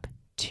up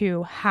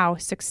to how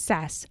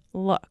success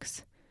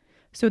looks.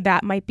 So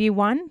that might be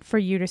one for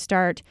you to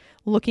start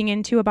looking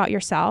into about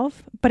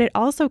yourself, but it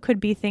also could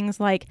be things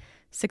like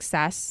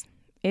success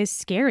is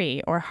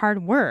scary or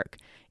hard work.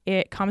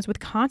 It comes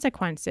with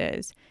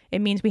consequences.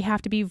 It means we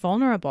have to be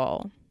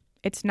vulnerable.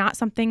 It's not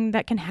something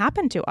that can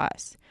happen to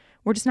us.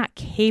 We're just not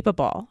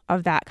capable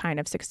of that kind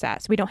of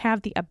success. We don't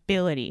have the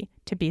ability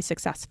to be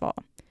successful.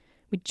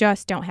 We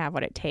just don't have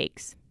what it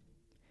takes.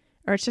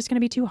 Or it's just going to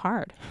be too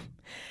hard.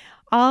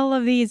 All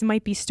of these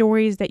might be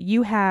stories that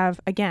you have,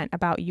 again,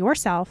 about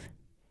yourself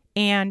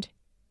and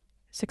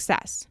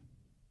success.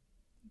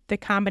 The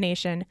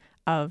combination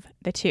of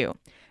the two.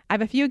 I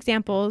have a few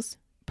examples,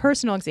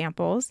 personal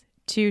examples,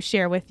 to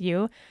share with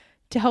you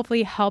to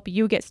hopefully help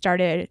you get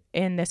started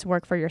in this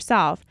work for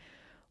yourself.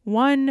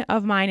 One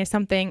of mine is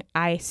something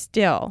I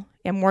still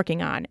am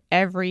working on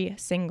every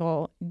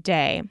single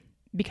day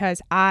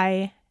because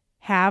I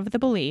have the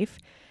belief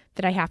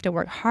that I have to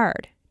work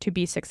hard to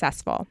be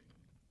successful.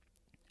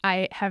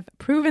 I have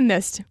proven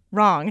this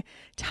wrong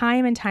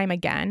time and time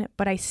again,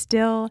 but I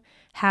still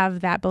have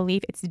that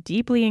belief. It's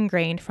deeply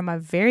ingrained from a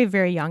very,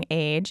 very young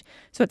age.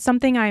 So it's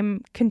something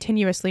I'm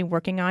continuously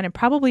working on and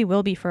probably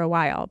will be for a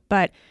while.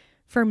 But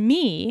for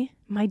me,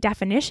 my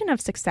definition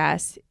of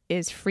success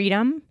is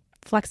freedom,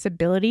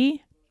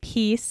 flexibility,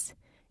 peace,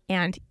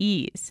 and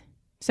ease.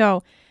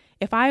 So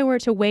if I were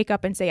to wake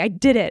up and say, I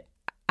did it,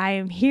 I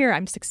am here,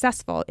 I'm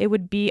successful, it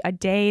would be a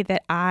day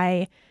that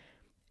I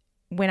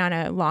went on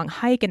a long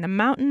hike in the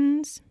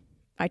mountains,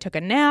 I took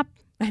a nap,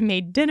 I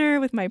made dinner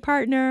with my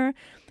partner,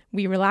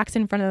 we relaxed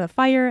in front of the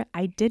fire.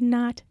 I did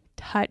not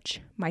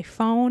touch my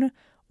phone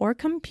or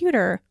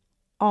computer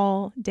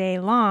all day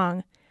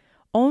long,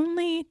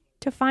 only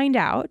to find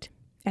out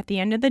at the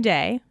end of the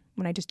day,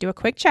 when I just do a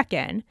quick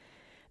check-in,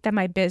 that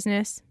my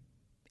business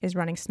is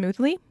running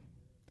smoothly,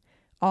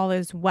 all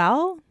is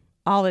well,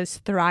 all is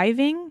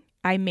thriving.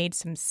 I made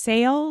some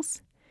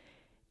sales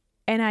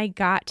and I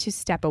got to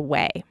step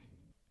away.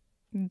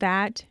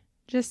 That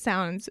just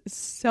sounds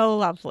so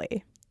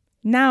lovely.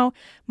 Now,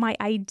 my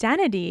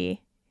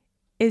identity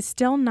is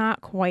still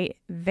not quite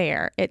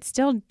there. It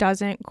still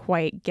doesn't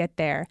quite get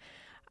there.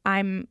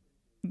 I'm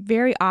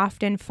very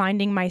often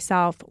finding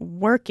myself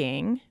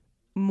working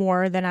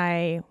more than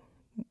I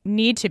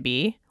need to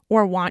be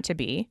or want to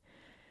be,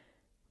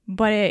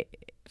 but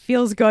it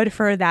feels good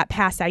for that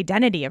past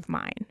identity of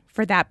mine,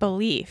 for that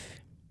belief.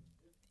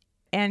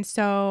 And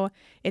so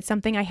it's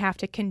something I have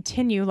to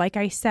continue. Like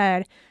I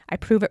said, I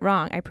prove it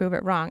wrong.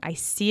 I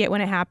see it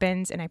when it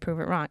happens and I prove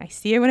it wrong. I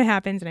see it when it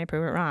happens and I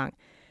prove it wrong.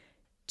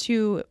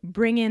 To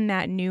bring in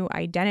that new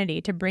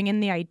identity, to bring in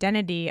the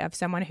identity of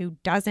someone who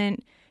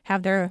doesn't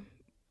have their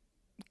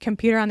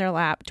computer on their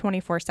lap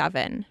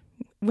 24/7,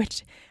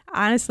 which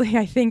honestly,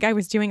 I think I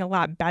was doing a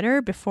lot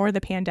better before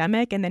the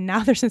pandemic. And then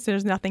now since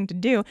there's nothing to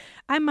do,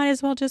 I might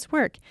as well just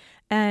work.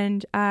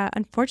 And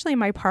unfortunately,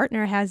 my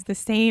partner has the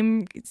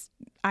same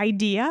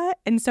idea.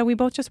 And so we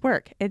both just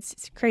work.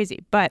 It's crazy,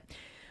 but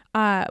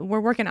we're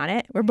working on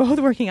it. We're both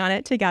working on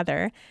it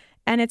together.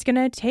 And it's going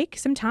to take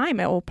some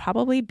time. It will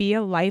probably be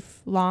a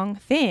lifelong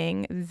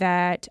thing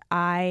that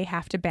I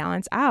have to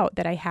balance out,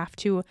 that I have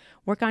to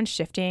work on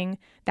shifting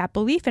that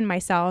belief in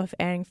myself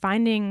and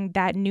finding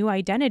that new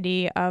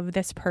identity of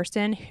this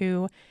person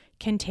who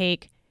can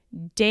take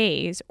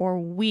days or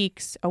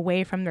weeks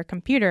away from their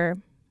computer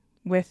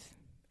with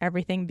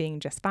everything being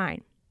just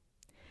fine.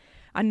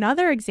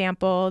 Another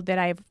example that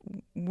I've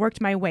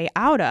worked my way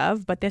out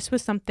of, but this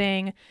was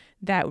something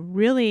that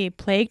really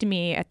plagued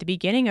me at the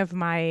beginning of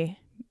my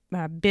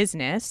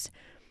business.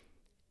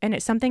 And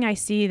it's something I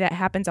see that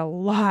happens a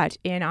lot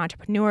in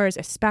entrepreneurs,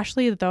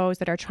 especially those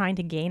that are trying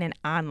to gain an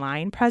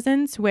online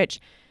presence, which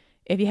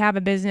if you have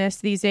a business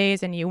these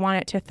days and you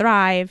want it to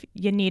thrive,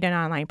 you need an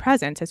online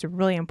presence. It's a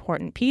really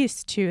important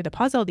piece to the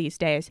puzzle these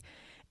days.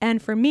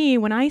 And for me,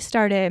 when I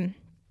started,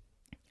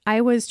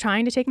 I was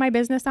trying to take my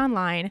business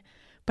online,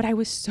 but I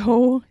was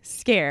so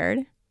scared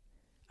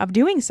of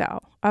doing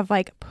so, of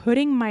like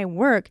putting my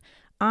work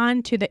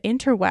onto the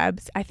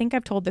interwebs. I think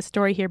I've told this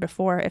story here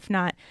before. If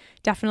not,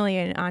 definitely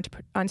an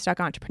Unstuck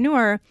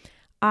entrepreneur.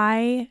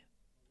 I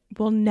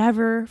will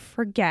never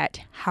forget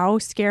how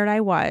scared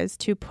I was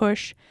to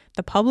push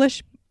the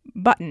publish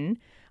button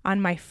on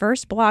my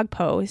first blog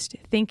post,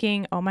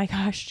 thinking, oh my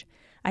gosh,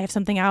 I have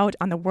something out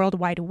on the World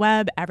Wide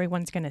Web.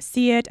 Everyone's going to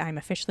see it. I'm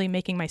officially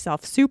making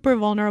myself super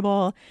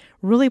vulnerable,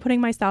 really putting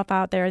myself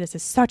out there. This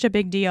is such a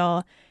big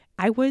deal.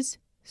 I was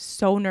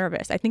so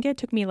nervous. I think it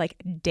took me like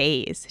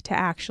days to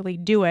actually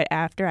do it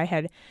after I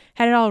had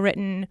it all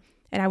written,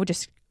 and I would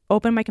just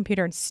open my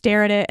computer and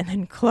stare at it and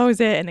then close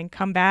it and then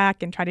come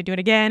back and try to do it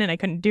again, and I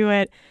couldn't do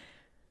it.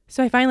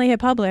 So I finally hit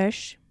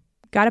publish,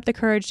 got up the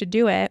courage to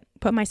do it,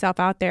 put myself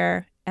out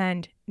there,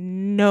 and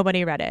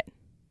nobody read it.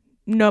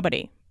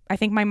 Nobody. I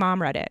think my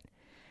mom read it.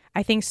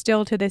 I think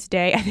still to this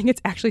day, I think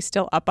it's actually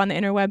still up on the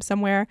interweb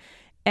somewhere,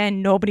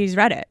 and nobody's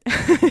read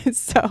it.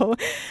 So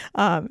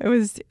it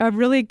was a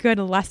really good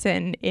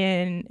lesson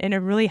and it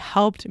really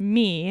helped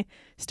me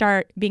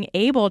start being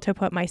able to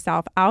put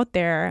myself out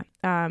there.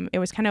 It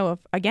was kind of,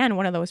 again,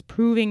 one of those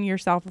proving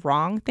yourself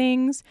wrong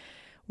things,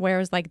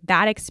 whereas like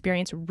that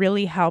experience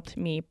really helped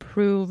me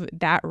prove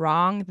that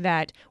wrong,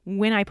 that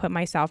when I put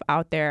myself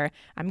out there,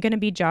 I'm going to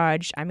be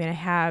judged. I'm going to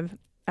have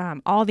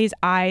all these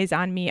eyes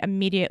on me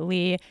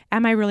immediately.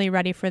 Am I really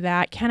ready for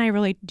that? Can I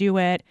really do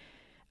it?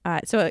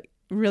 So it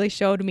really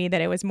showed me that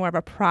it was more of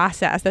a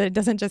process, that it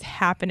doesn't just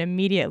happen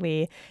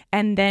immediately.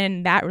 And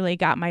then that really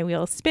got my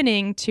wheels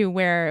spinning to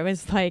where it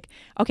was like,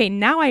 okay,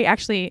 now I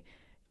actually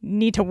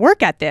need to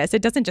work at this.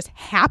 It doesn't just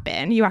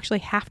happen. You actually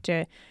have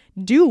to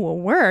do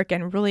work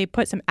and really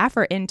put some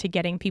effort into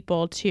getting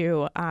people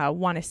to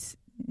want to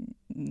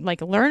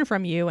like learn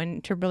from you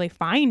and to really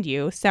find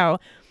you. So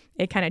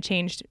it kind of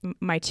changed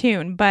my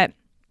tune. But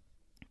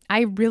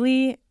I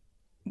really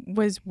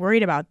was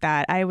worried about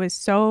that. I was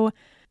so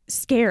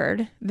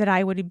scared that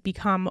I would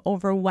become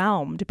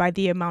overwhelmed by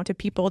the amount of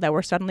people that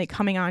were suddenly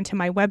coming onto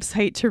my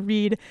website to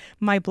read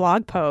my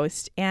blog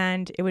post,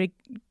 and it would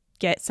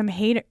get some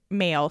hate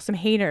mail, some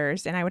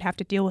haters, and I would have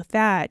to deal with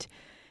that.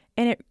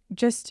 And it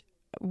just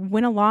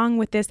went along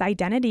with this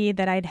identity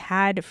that I'd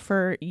had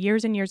for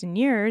years and years and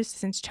years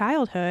since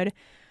childhood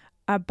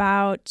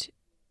about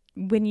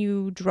when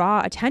you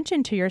draw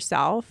attention to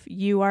yourself,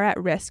 you are at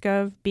risk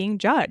of being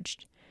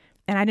judged.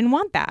 And I didn't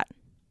want that.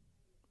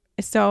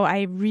 So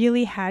I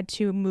really had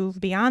to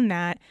move beyond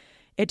that.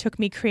 It took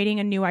me creating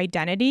a new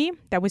identity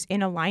that was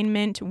in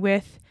alignment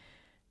with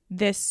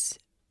this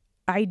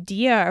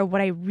idea, or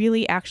what I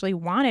really actually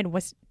wanted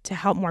was to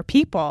help more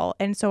people.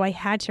 And so I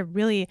had to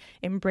really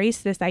embrace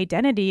this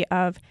identity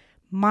of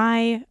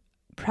my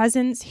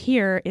presence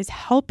here is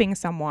helping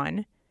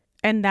someone,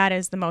 and that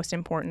is the most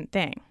important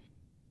thing.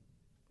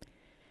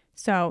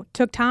 So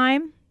took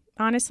time,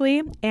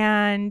 honestly,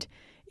 and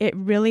it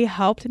really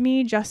helped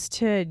me just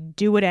to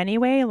do it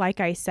anyway. Like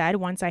I said,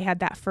 once I had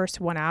that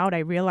first one out, I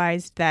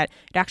realized that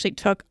it actually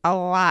took a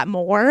lot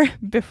more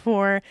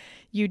before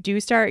you do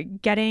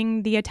start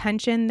getting the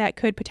attention that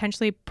could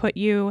potentially put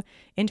you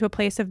into a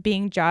place of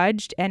being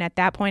judged. And at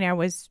that point, I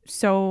was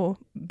so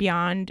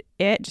beyond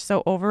it,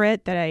 so over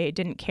it that I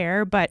didn't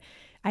care. But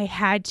I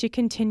had to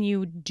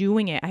continue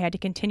doing it. I had to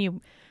continue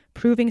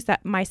proving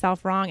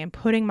myself wrong and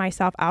putting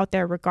myself out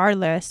there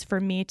regardless for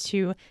me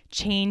to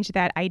change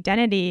that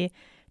identity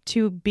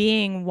to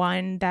being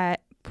one that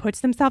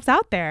puts themselves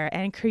out there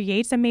and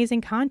creates amazing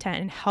content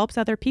and helps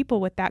other people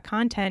with that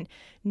content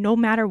no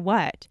matter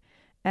what.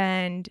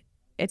 And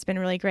it's been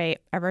really great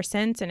ever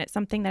since. And it's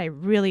something that I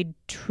really,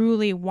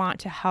 truly want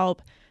to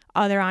help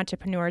other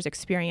entrepreneurs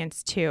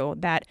experience too,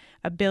 that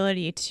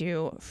ability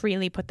to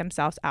freely put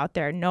themselves out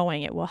there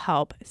knowing it will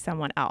help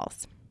someone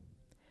else.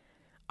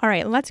 All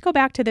right, let's go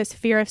back to this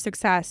fear of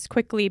success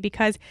quickly,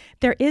 because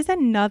there is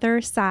another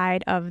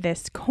side of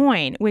this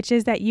coin, which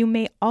is that you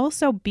may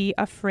also be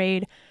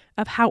afraid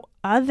of how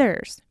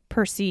others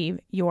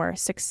perceive your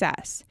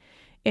success.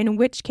 In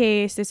which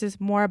case, this is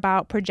more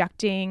about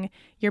projecting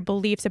your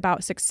beliefs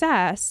about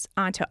success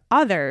onto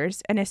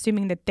others and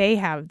assuming that they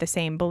have the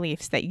same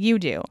beliefs that you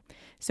do.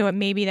 So it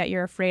may be that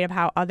you're afraid of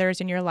how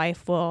others in your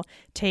life will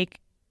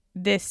take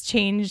this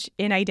change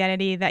in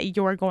identity that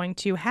you're going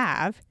to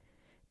have,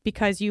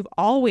 because you've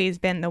always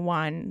been the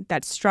one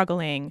that's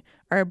struggling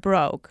or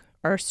broke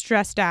or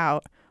stressed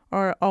out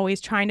or always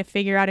trying to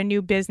figure out a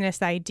new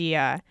business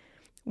idea.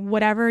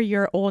 Whatever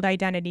your old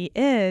identity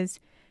is,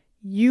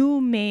 you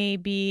may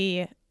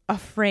be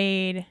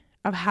afraid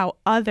of how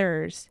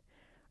others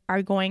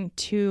are going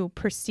to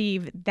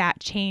perceive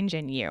that change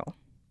in you.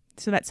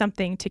 So that's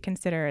something to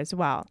consider as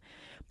well.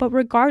 But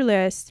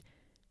regardless,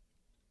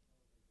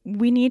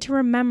 we need to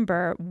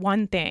remember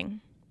one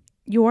thing.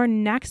 Your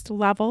next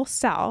level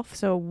self,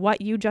 so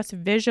what you just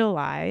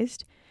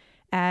visualized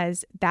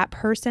as that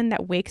person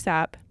that wakes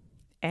up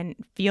and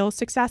feels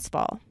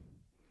successful,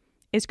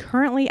 is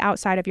currently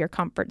outside of your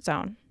comfort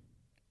zone.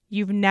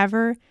 You've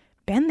never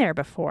been there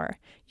before.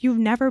 You've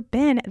never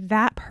been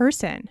that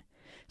person.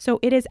 So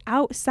it is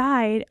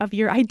outside of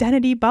your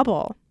identity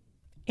bubble.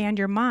 And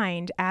your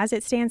mind, as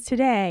it stands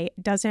today,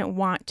 doesn't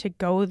want to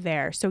go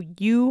there. So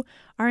you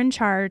are in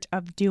charge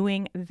of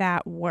doing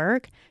that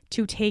work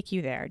to take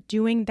you there,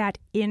 doing that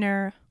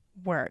inner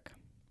work.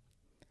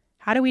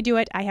 How do we do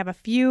it? I have a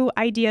few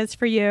ideas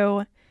for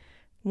you.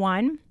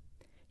 One,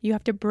 you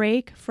have to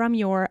break from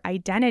your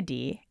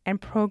identity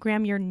and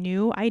program your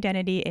new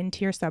identity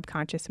into your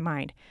subconscious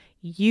mind.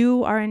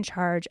 You are in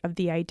charge of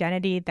the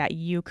identity that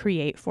you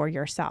create for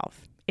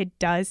yourself. It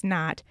does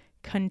not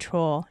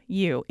control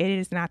you. It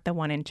is not the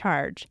one in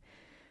charge.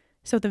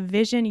 So the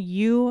vision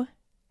you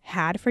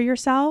had for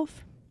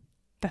yourself,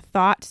 the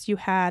thoughts you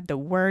had, the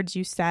words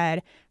you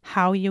said,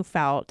 how you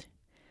felt,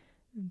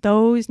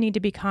 those need to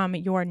become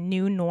your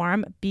new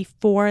norm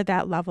before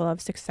that level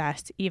of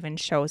success even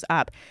shows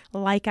up.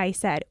 Like I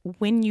said,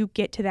 when you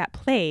get to that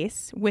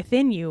place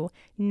within you,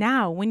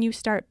 now when you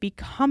start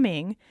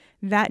becoming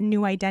that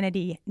new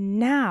identity,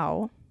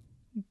 now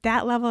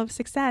that level of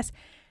success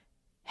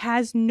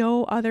has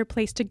no other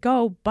place to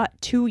go but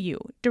to you,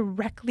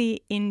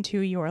 directly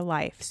into your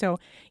life. So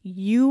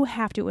you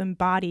have to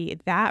embody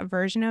that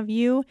version of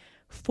you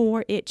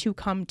for it to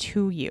come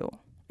to you.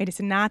 It is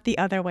not the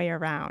other way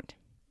around.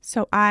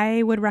 So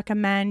I would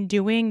recommend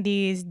doing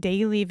these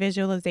daily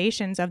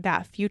visualizations of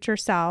that future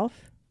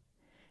self.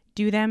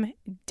 Do them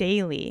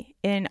daily.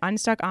 In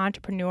Unstuck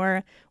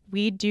Entrepreneur,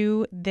 we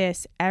do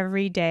this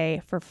every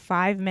day for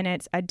 5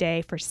 minutes a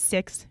day for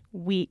 6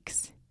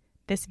 weeks.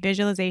 This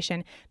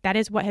visualization, that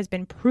is what has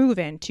been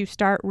proven to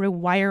start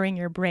rewiring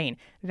your brain.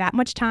 That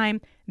much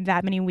time,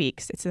 that many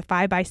weeks. It's the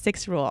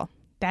 5x6 rule.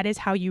 That is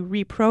how you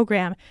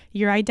reprogram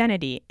your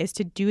identity, is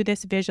to do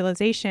this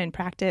visualization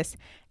practice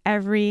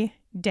every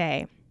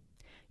day.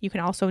 You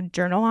can also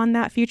journal on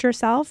that future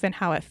self and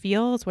how it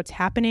feels, what's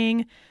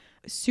happening.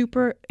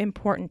 Super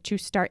important to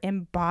start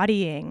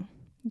embodying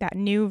that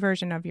new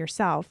version of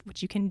yourself,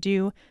 which you can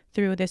do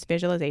through this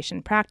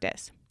visualization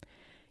practice.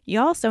 You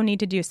also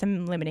need to do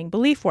some limiting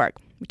belief work.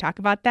 We talk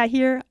about that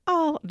here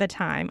all the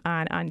time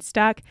on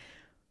Unstuck.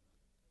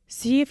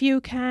 See if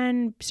you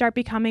can start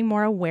becoming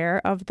more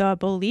aware of the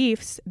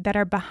beliefs that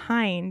are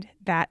behind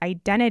that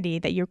identity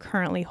that you're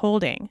currently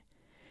holding.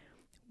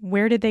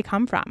 Where did they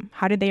come from?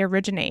 How did they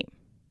originate?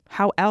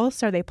 How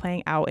else are they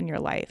playing out in your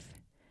life?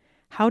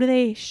 How do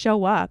they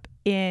show up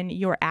in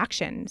your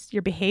actions,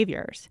 your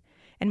behaviors,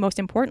 and most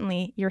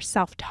importantly, your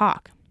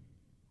self-talk?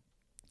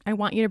 I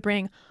want you to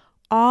bring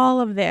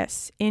all of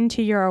this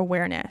into your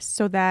awareness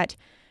so that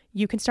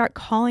you can start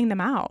calling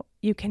them out.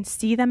 You can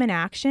see them in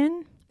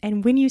action.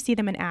 And when you see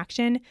them in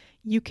action,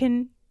 you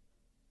can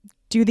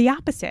do the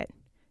opposite.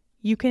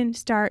 You can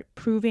start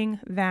proving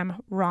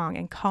them wrong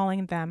and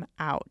calling them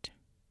out.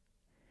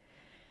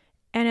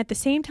 And at the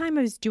same time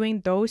as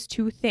doing those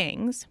two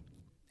things,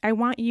 I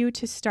want you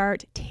to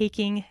start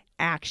taking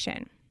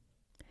action.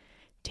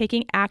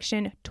 Taking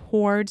action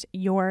towards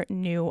your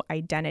new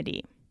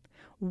identity.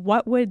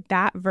 what would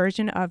that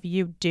version of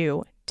you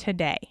do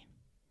today?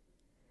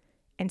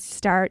 And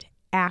start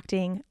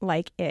acting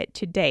like it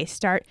today.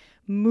 Start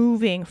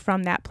moving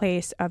from that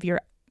place of your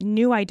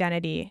new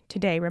identity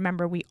today.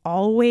 Remember, we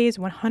always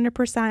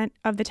 100%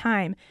 of the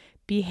time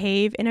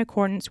behave in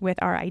accordance with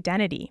our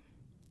identity.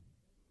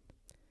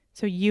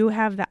 So you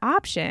have the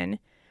option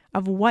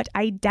of what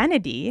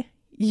identity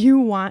you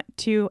want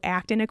to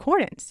act in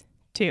accordance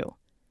to.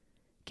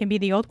 It can be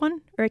the old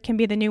one or it can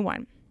be the new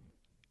one.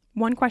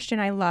 One question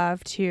I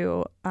love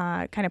to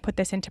kind of put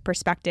this into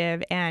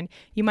perspective, and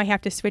you might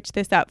have to switch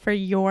this up for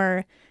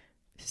your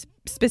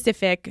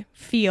specific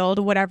field,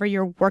 whatever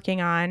you're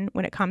working on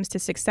when it comes to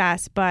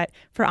success. But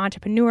for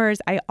entrepreneurs,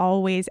 I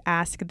always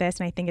ask this,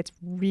 and I think it's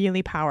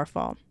really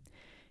powerful.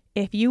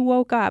 If you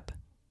woke up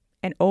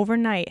and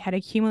overnight had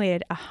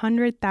accumulated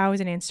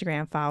 100,000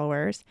 Instagram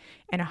followers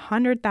and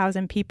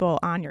 100,000 people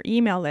on your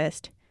email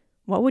list,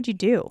 what would you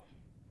do?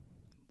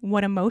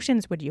 What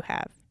emotions would you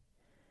have?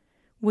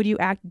 Would you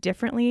act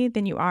differently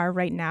than you are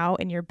right now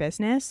in your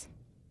business?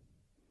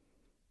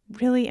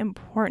 Really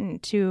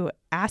important to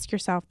ask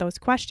yourself those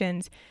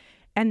questions,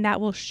 and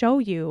that will show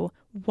you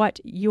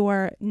what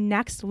your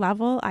next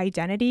level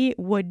identity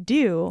would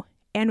do,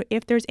 and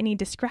if there's any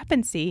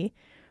discrepancy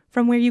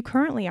from where you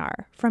currently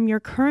are, from your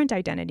current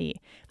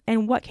identity,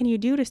 and what can you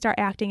do to start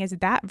acting as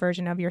that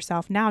version of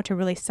yourself now to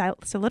really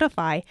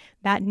solidify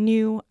that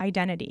new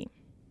identity.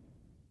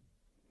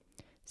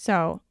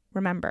 So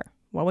remember,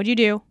 what would you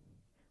do?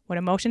 What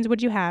emotions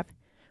would you have?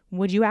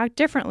 Would you act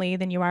differently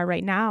than you are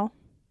right now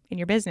in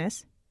your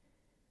business?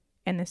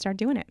 And then start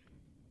doing it.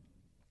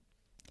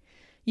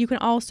 You can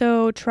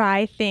also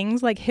try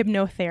things like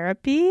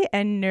hypnotherapy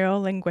and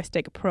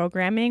neuro-linguistic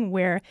programming,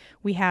 where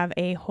we have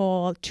a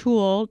whole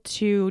tool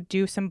to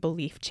do some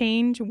belief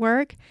change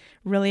work.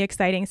 Really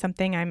exciting,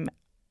 something I'm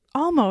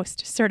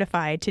almost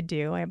certified to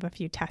do. I have a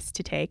few tests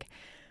to take.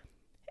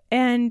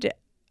 And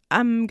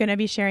I'm going to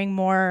be sharing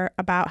more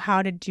about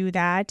how to do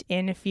that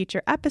in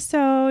future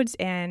episodes,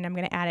 and I'm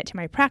going to add it to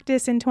my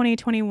practice in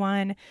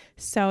 2021,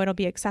 so it'll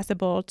be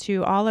accessible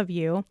to all of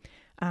you,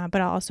 but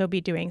I'll also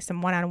be doing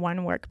some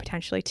one-on-one work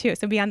potentially too,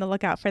 so be on the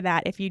lookout for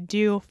that. If you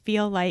do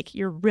feel like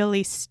you're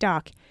really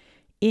stuck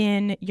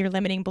in your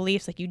limiting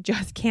beliefs, like you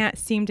just can't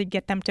seem to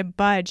get them to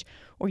budge,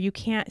 or you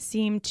can't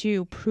seem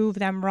to prove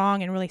them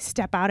wrong and really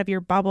step out of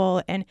your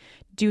bubble and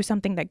do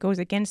something that goes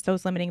against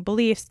those limiting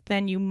beliefs,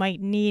 then you might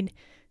need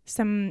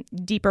some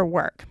deeper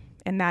work.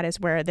 And that is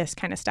where this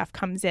kind of stuff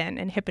comes in.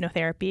 And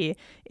hypnotherapy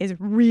is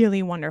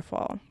really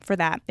wonderful for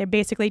that. It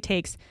basically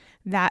takes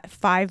that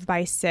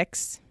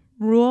 5x6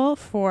 rule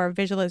for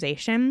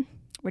visualization,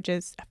 which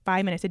is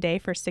 5 minutes a day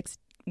for 6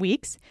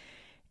 weeks,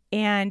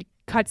 and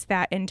cuts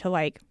that into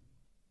like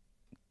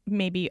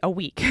maybe a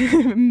week,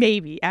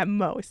 maybe at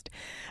most.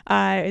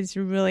 It's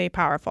really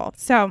powerful.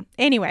 So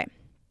anyway,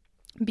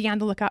 be on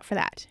the lookout for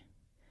that.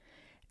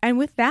 And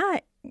with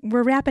that,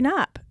 we're wrapping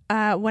up.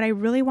 What I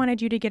really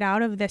wanted you to get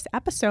out of this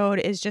episode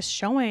is just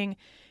showing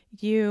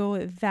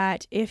you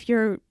that if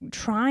you're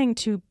trying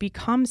to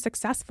become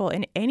successful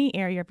in any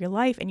area of your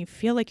life and you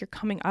feel like you're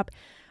coming up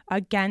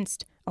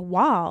against a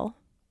wall,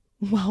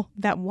 well,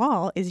 that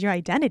wall is your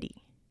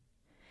identity.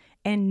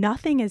 And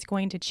nothing is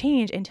going to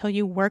change until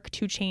you work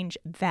to change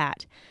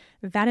that.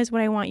 That is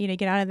what I want you to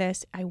get out of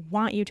this. I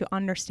want you to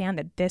understand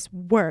that this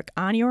work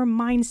on your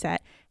mindset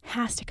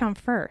has to come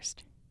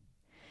first.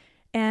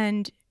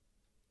 And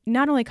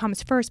not only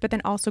comes first, but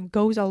then also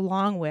goes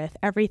along with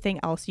everything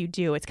else you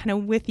do. It's kind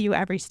of with you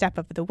every step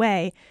of the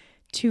way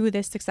to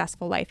this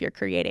successful life you're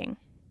creating.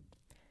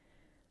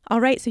 All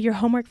right, so your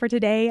homework for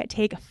today,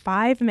 take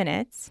 5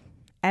 minutes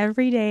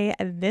every day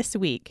this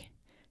week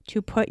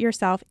to put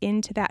yourself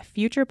into that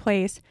future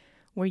place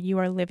where you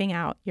are living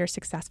out your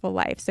successful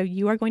life. So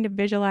you are going to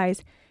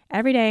visualize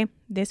every day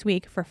this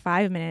week for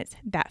 5 minutes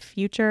that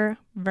future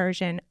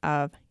version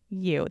of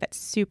you that's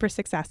super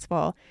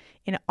successful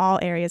in all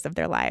areas of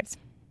their lives.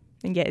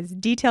 And get as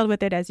detailed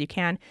with it as you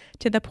can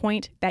to the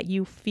point that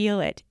you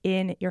feel it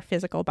in your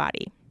physical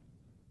body.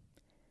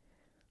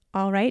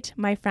 All right,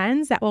 my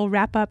friends, that will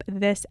wrap up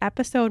this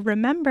episode.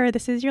 Remember,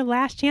 this is your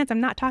last chance.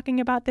 I'm not talking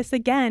about this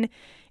again.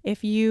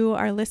 If you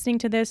are listening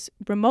to this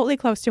remotely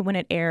close to when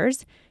it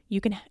airs, you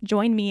can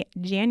join me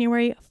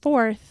January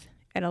 4th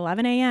at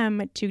 11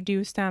 a.m. to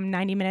do some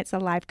 90 minutes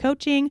of live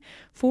coaching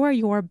for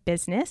your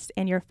business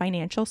and your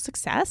financial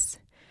success.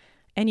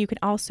 And you can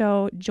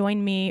also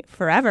join me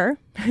forever.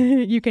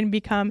 You can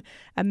become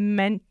a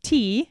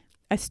mentee,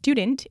 a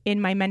student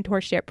in my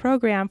mentorship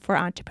program for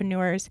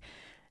entrepreneurs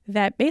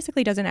that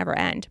basically doesn't ever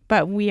end.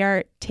 But we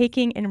are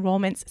taking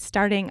enrollments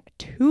starting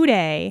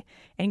today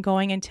and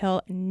going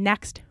until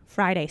next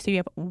Friday. So you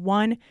have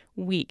 1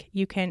 week.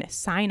 You can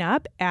sign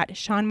up at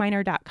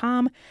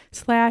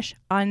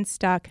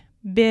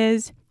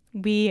shawnmynar.com/unstuckbiz.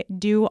 We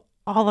do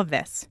all of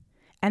this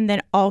and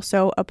then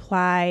also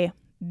apply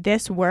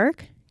this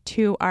work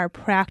to our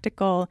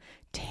practical,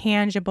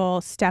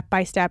 tangible,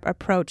 step-by-step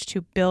approach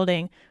to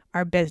building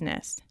our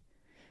business.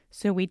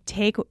 So we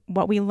take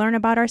what we learn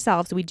about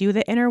ourselves, we do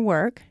the inner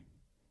work,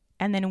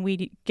 and then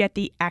we get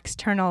the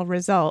external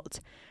result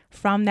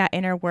from that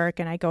inner work.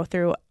 And I go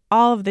through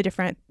all of the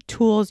different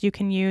tools you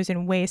can use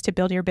and ways to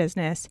build your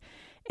business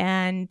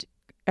and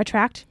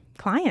attract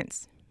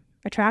clients,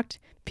 attract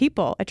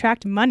people,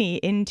 attract money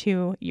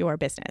into your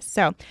business.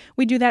 So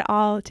we do that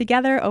all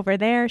together over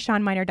there,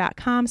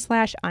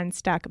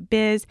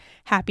 ShawnMynar.com/unstuckbiz.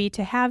 Happy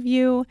to have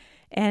you.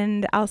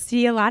 And I'll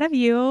see a lot of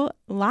you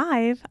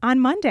live on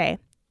Monday.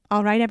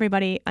 All right,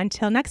 everybody,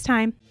 until next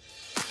time.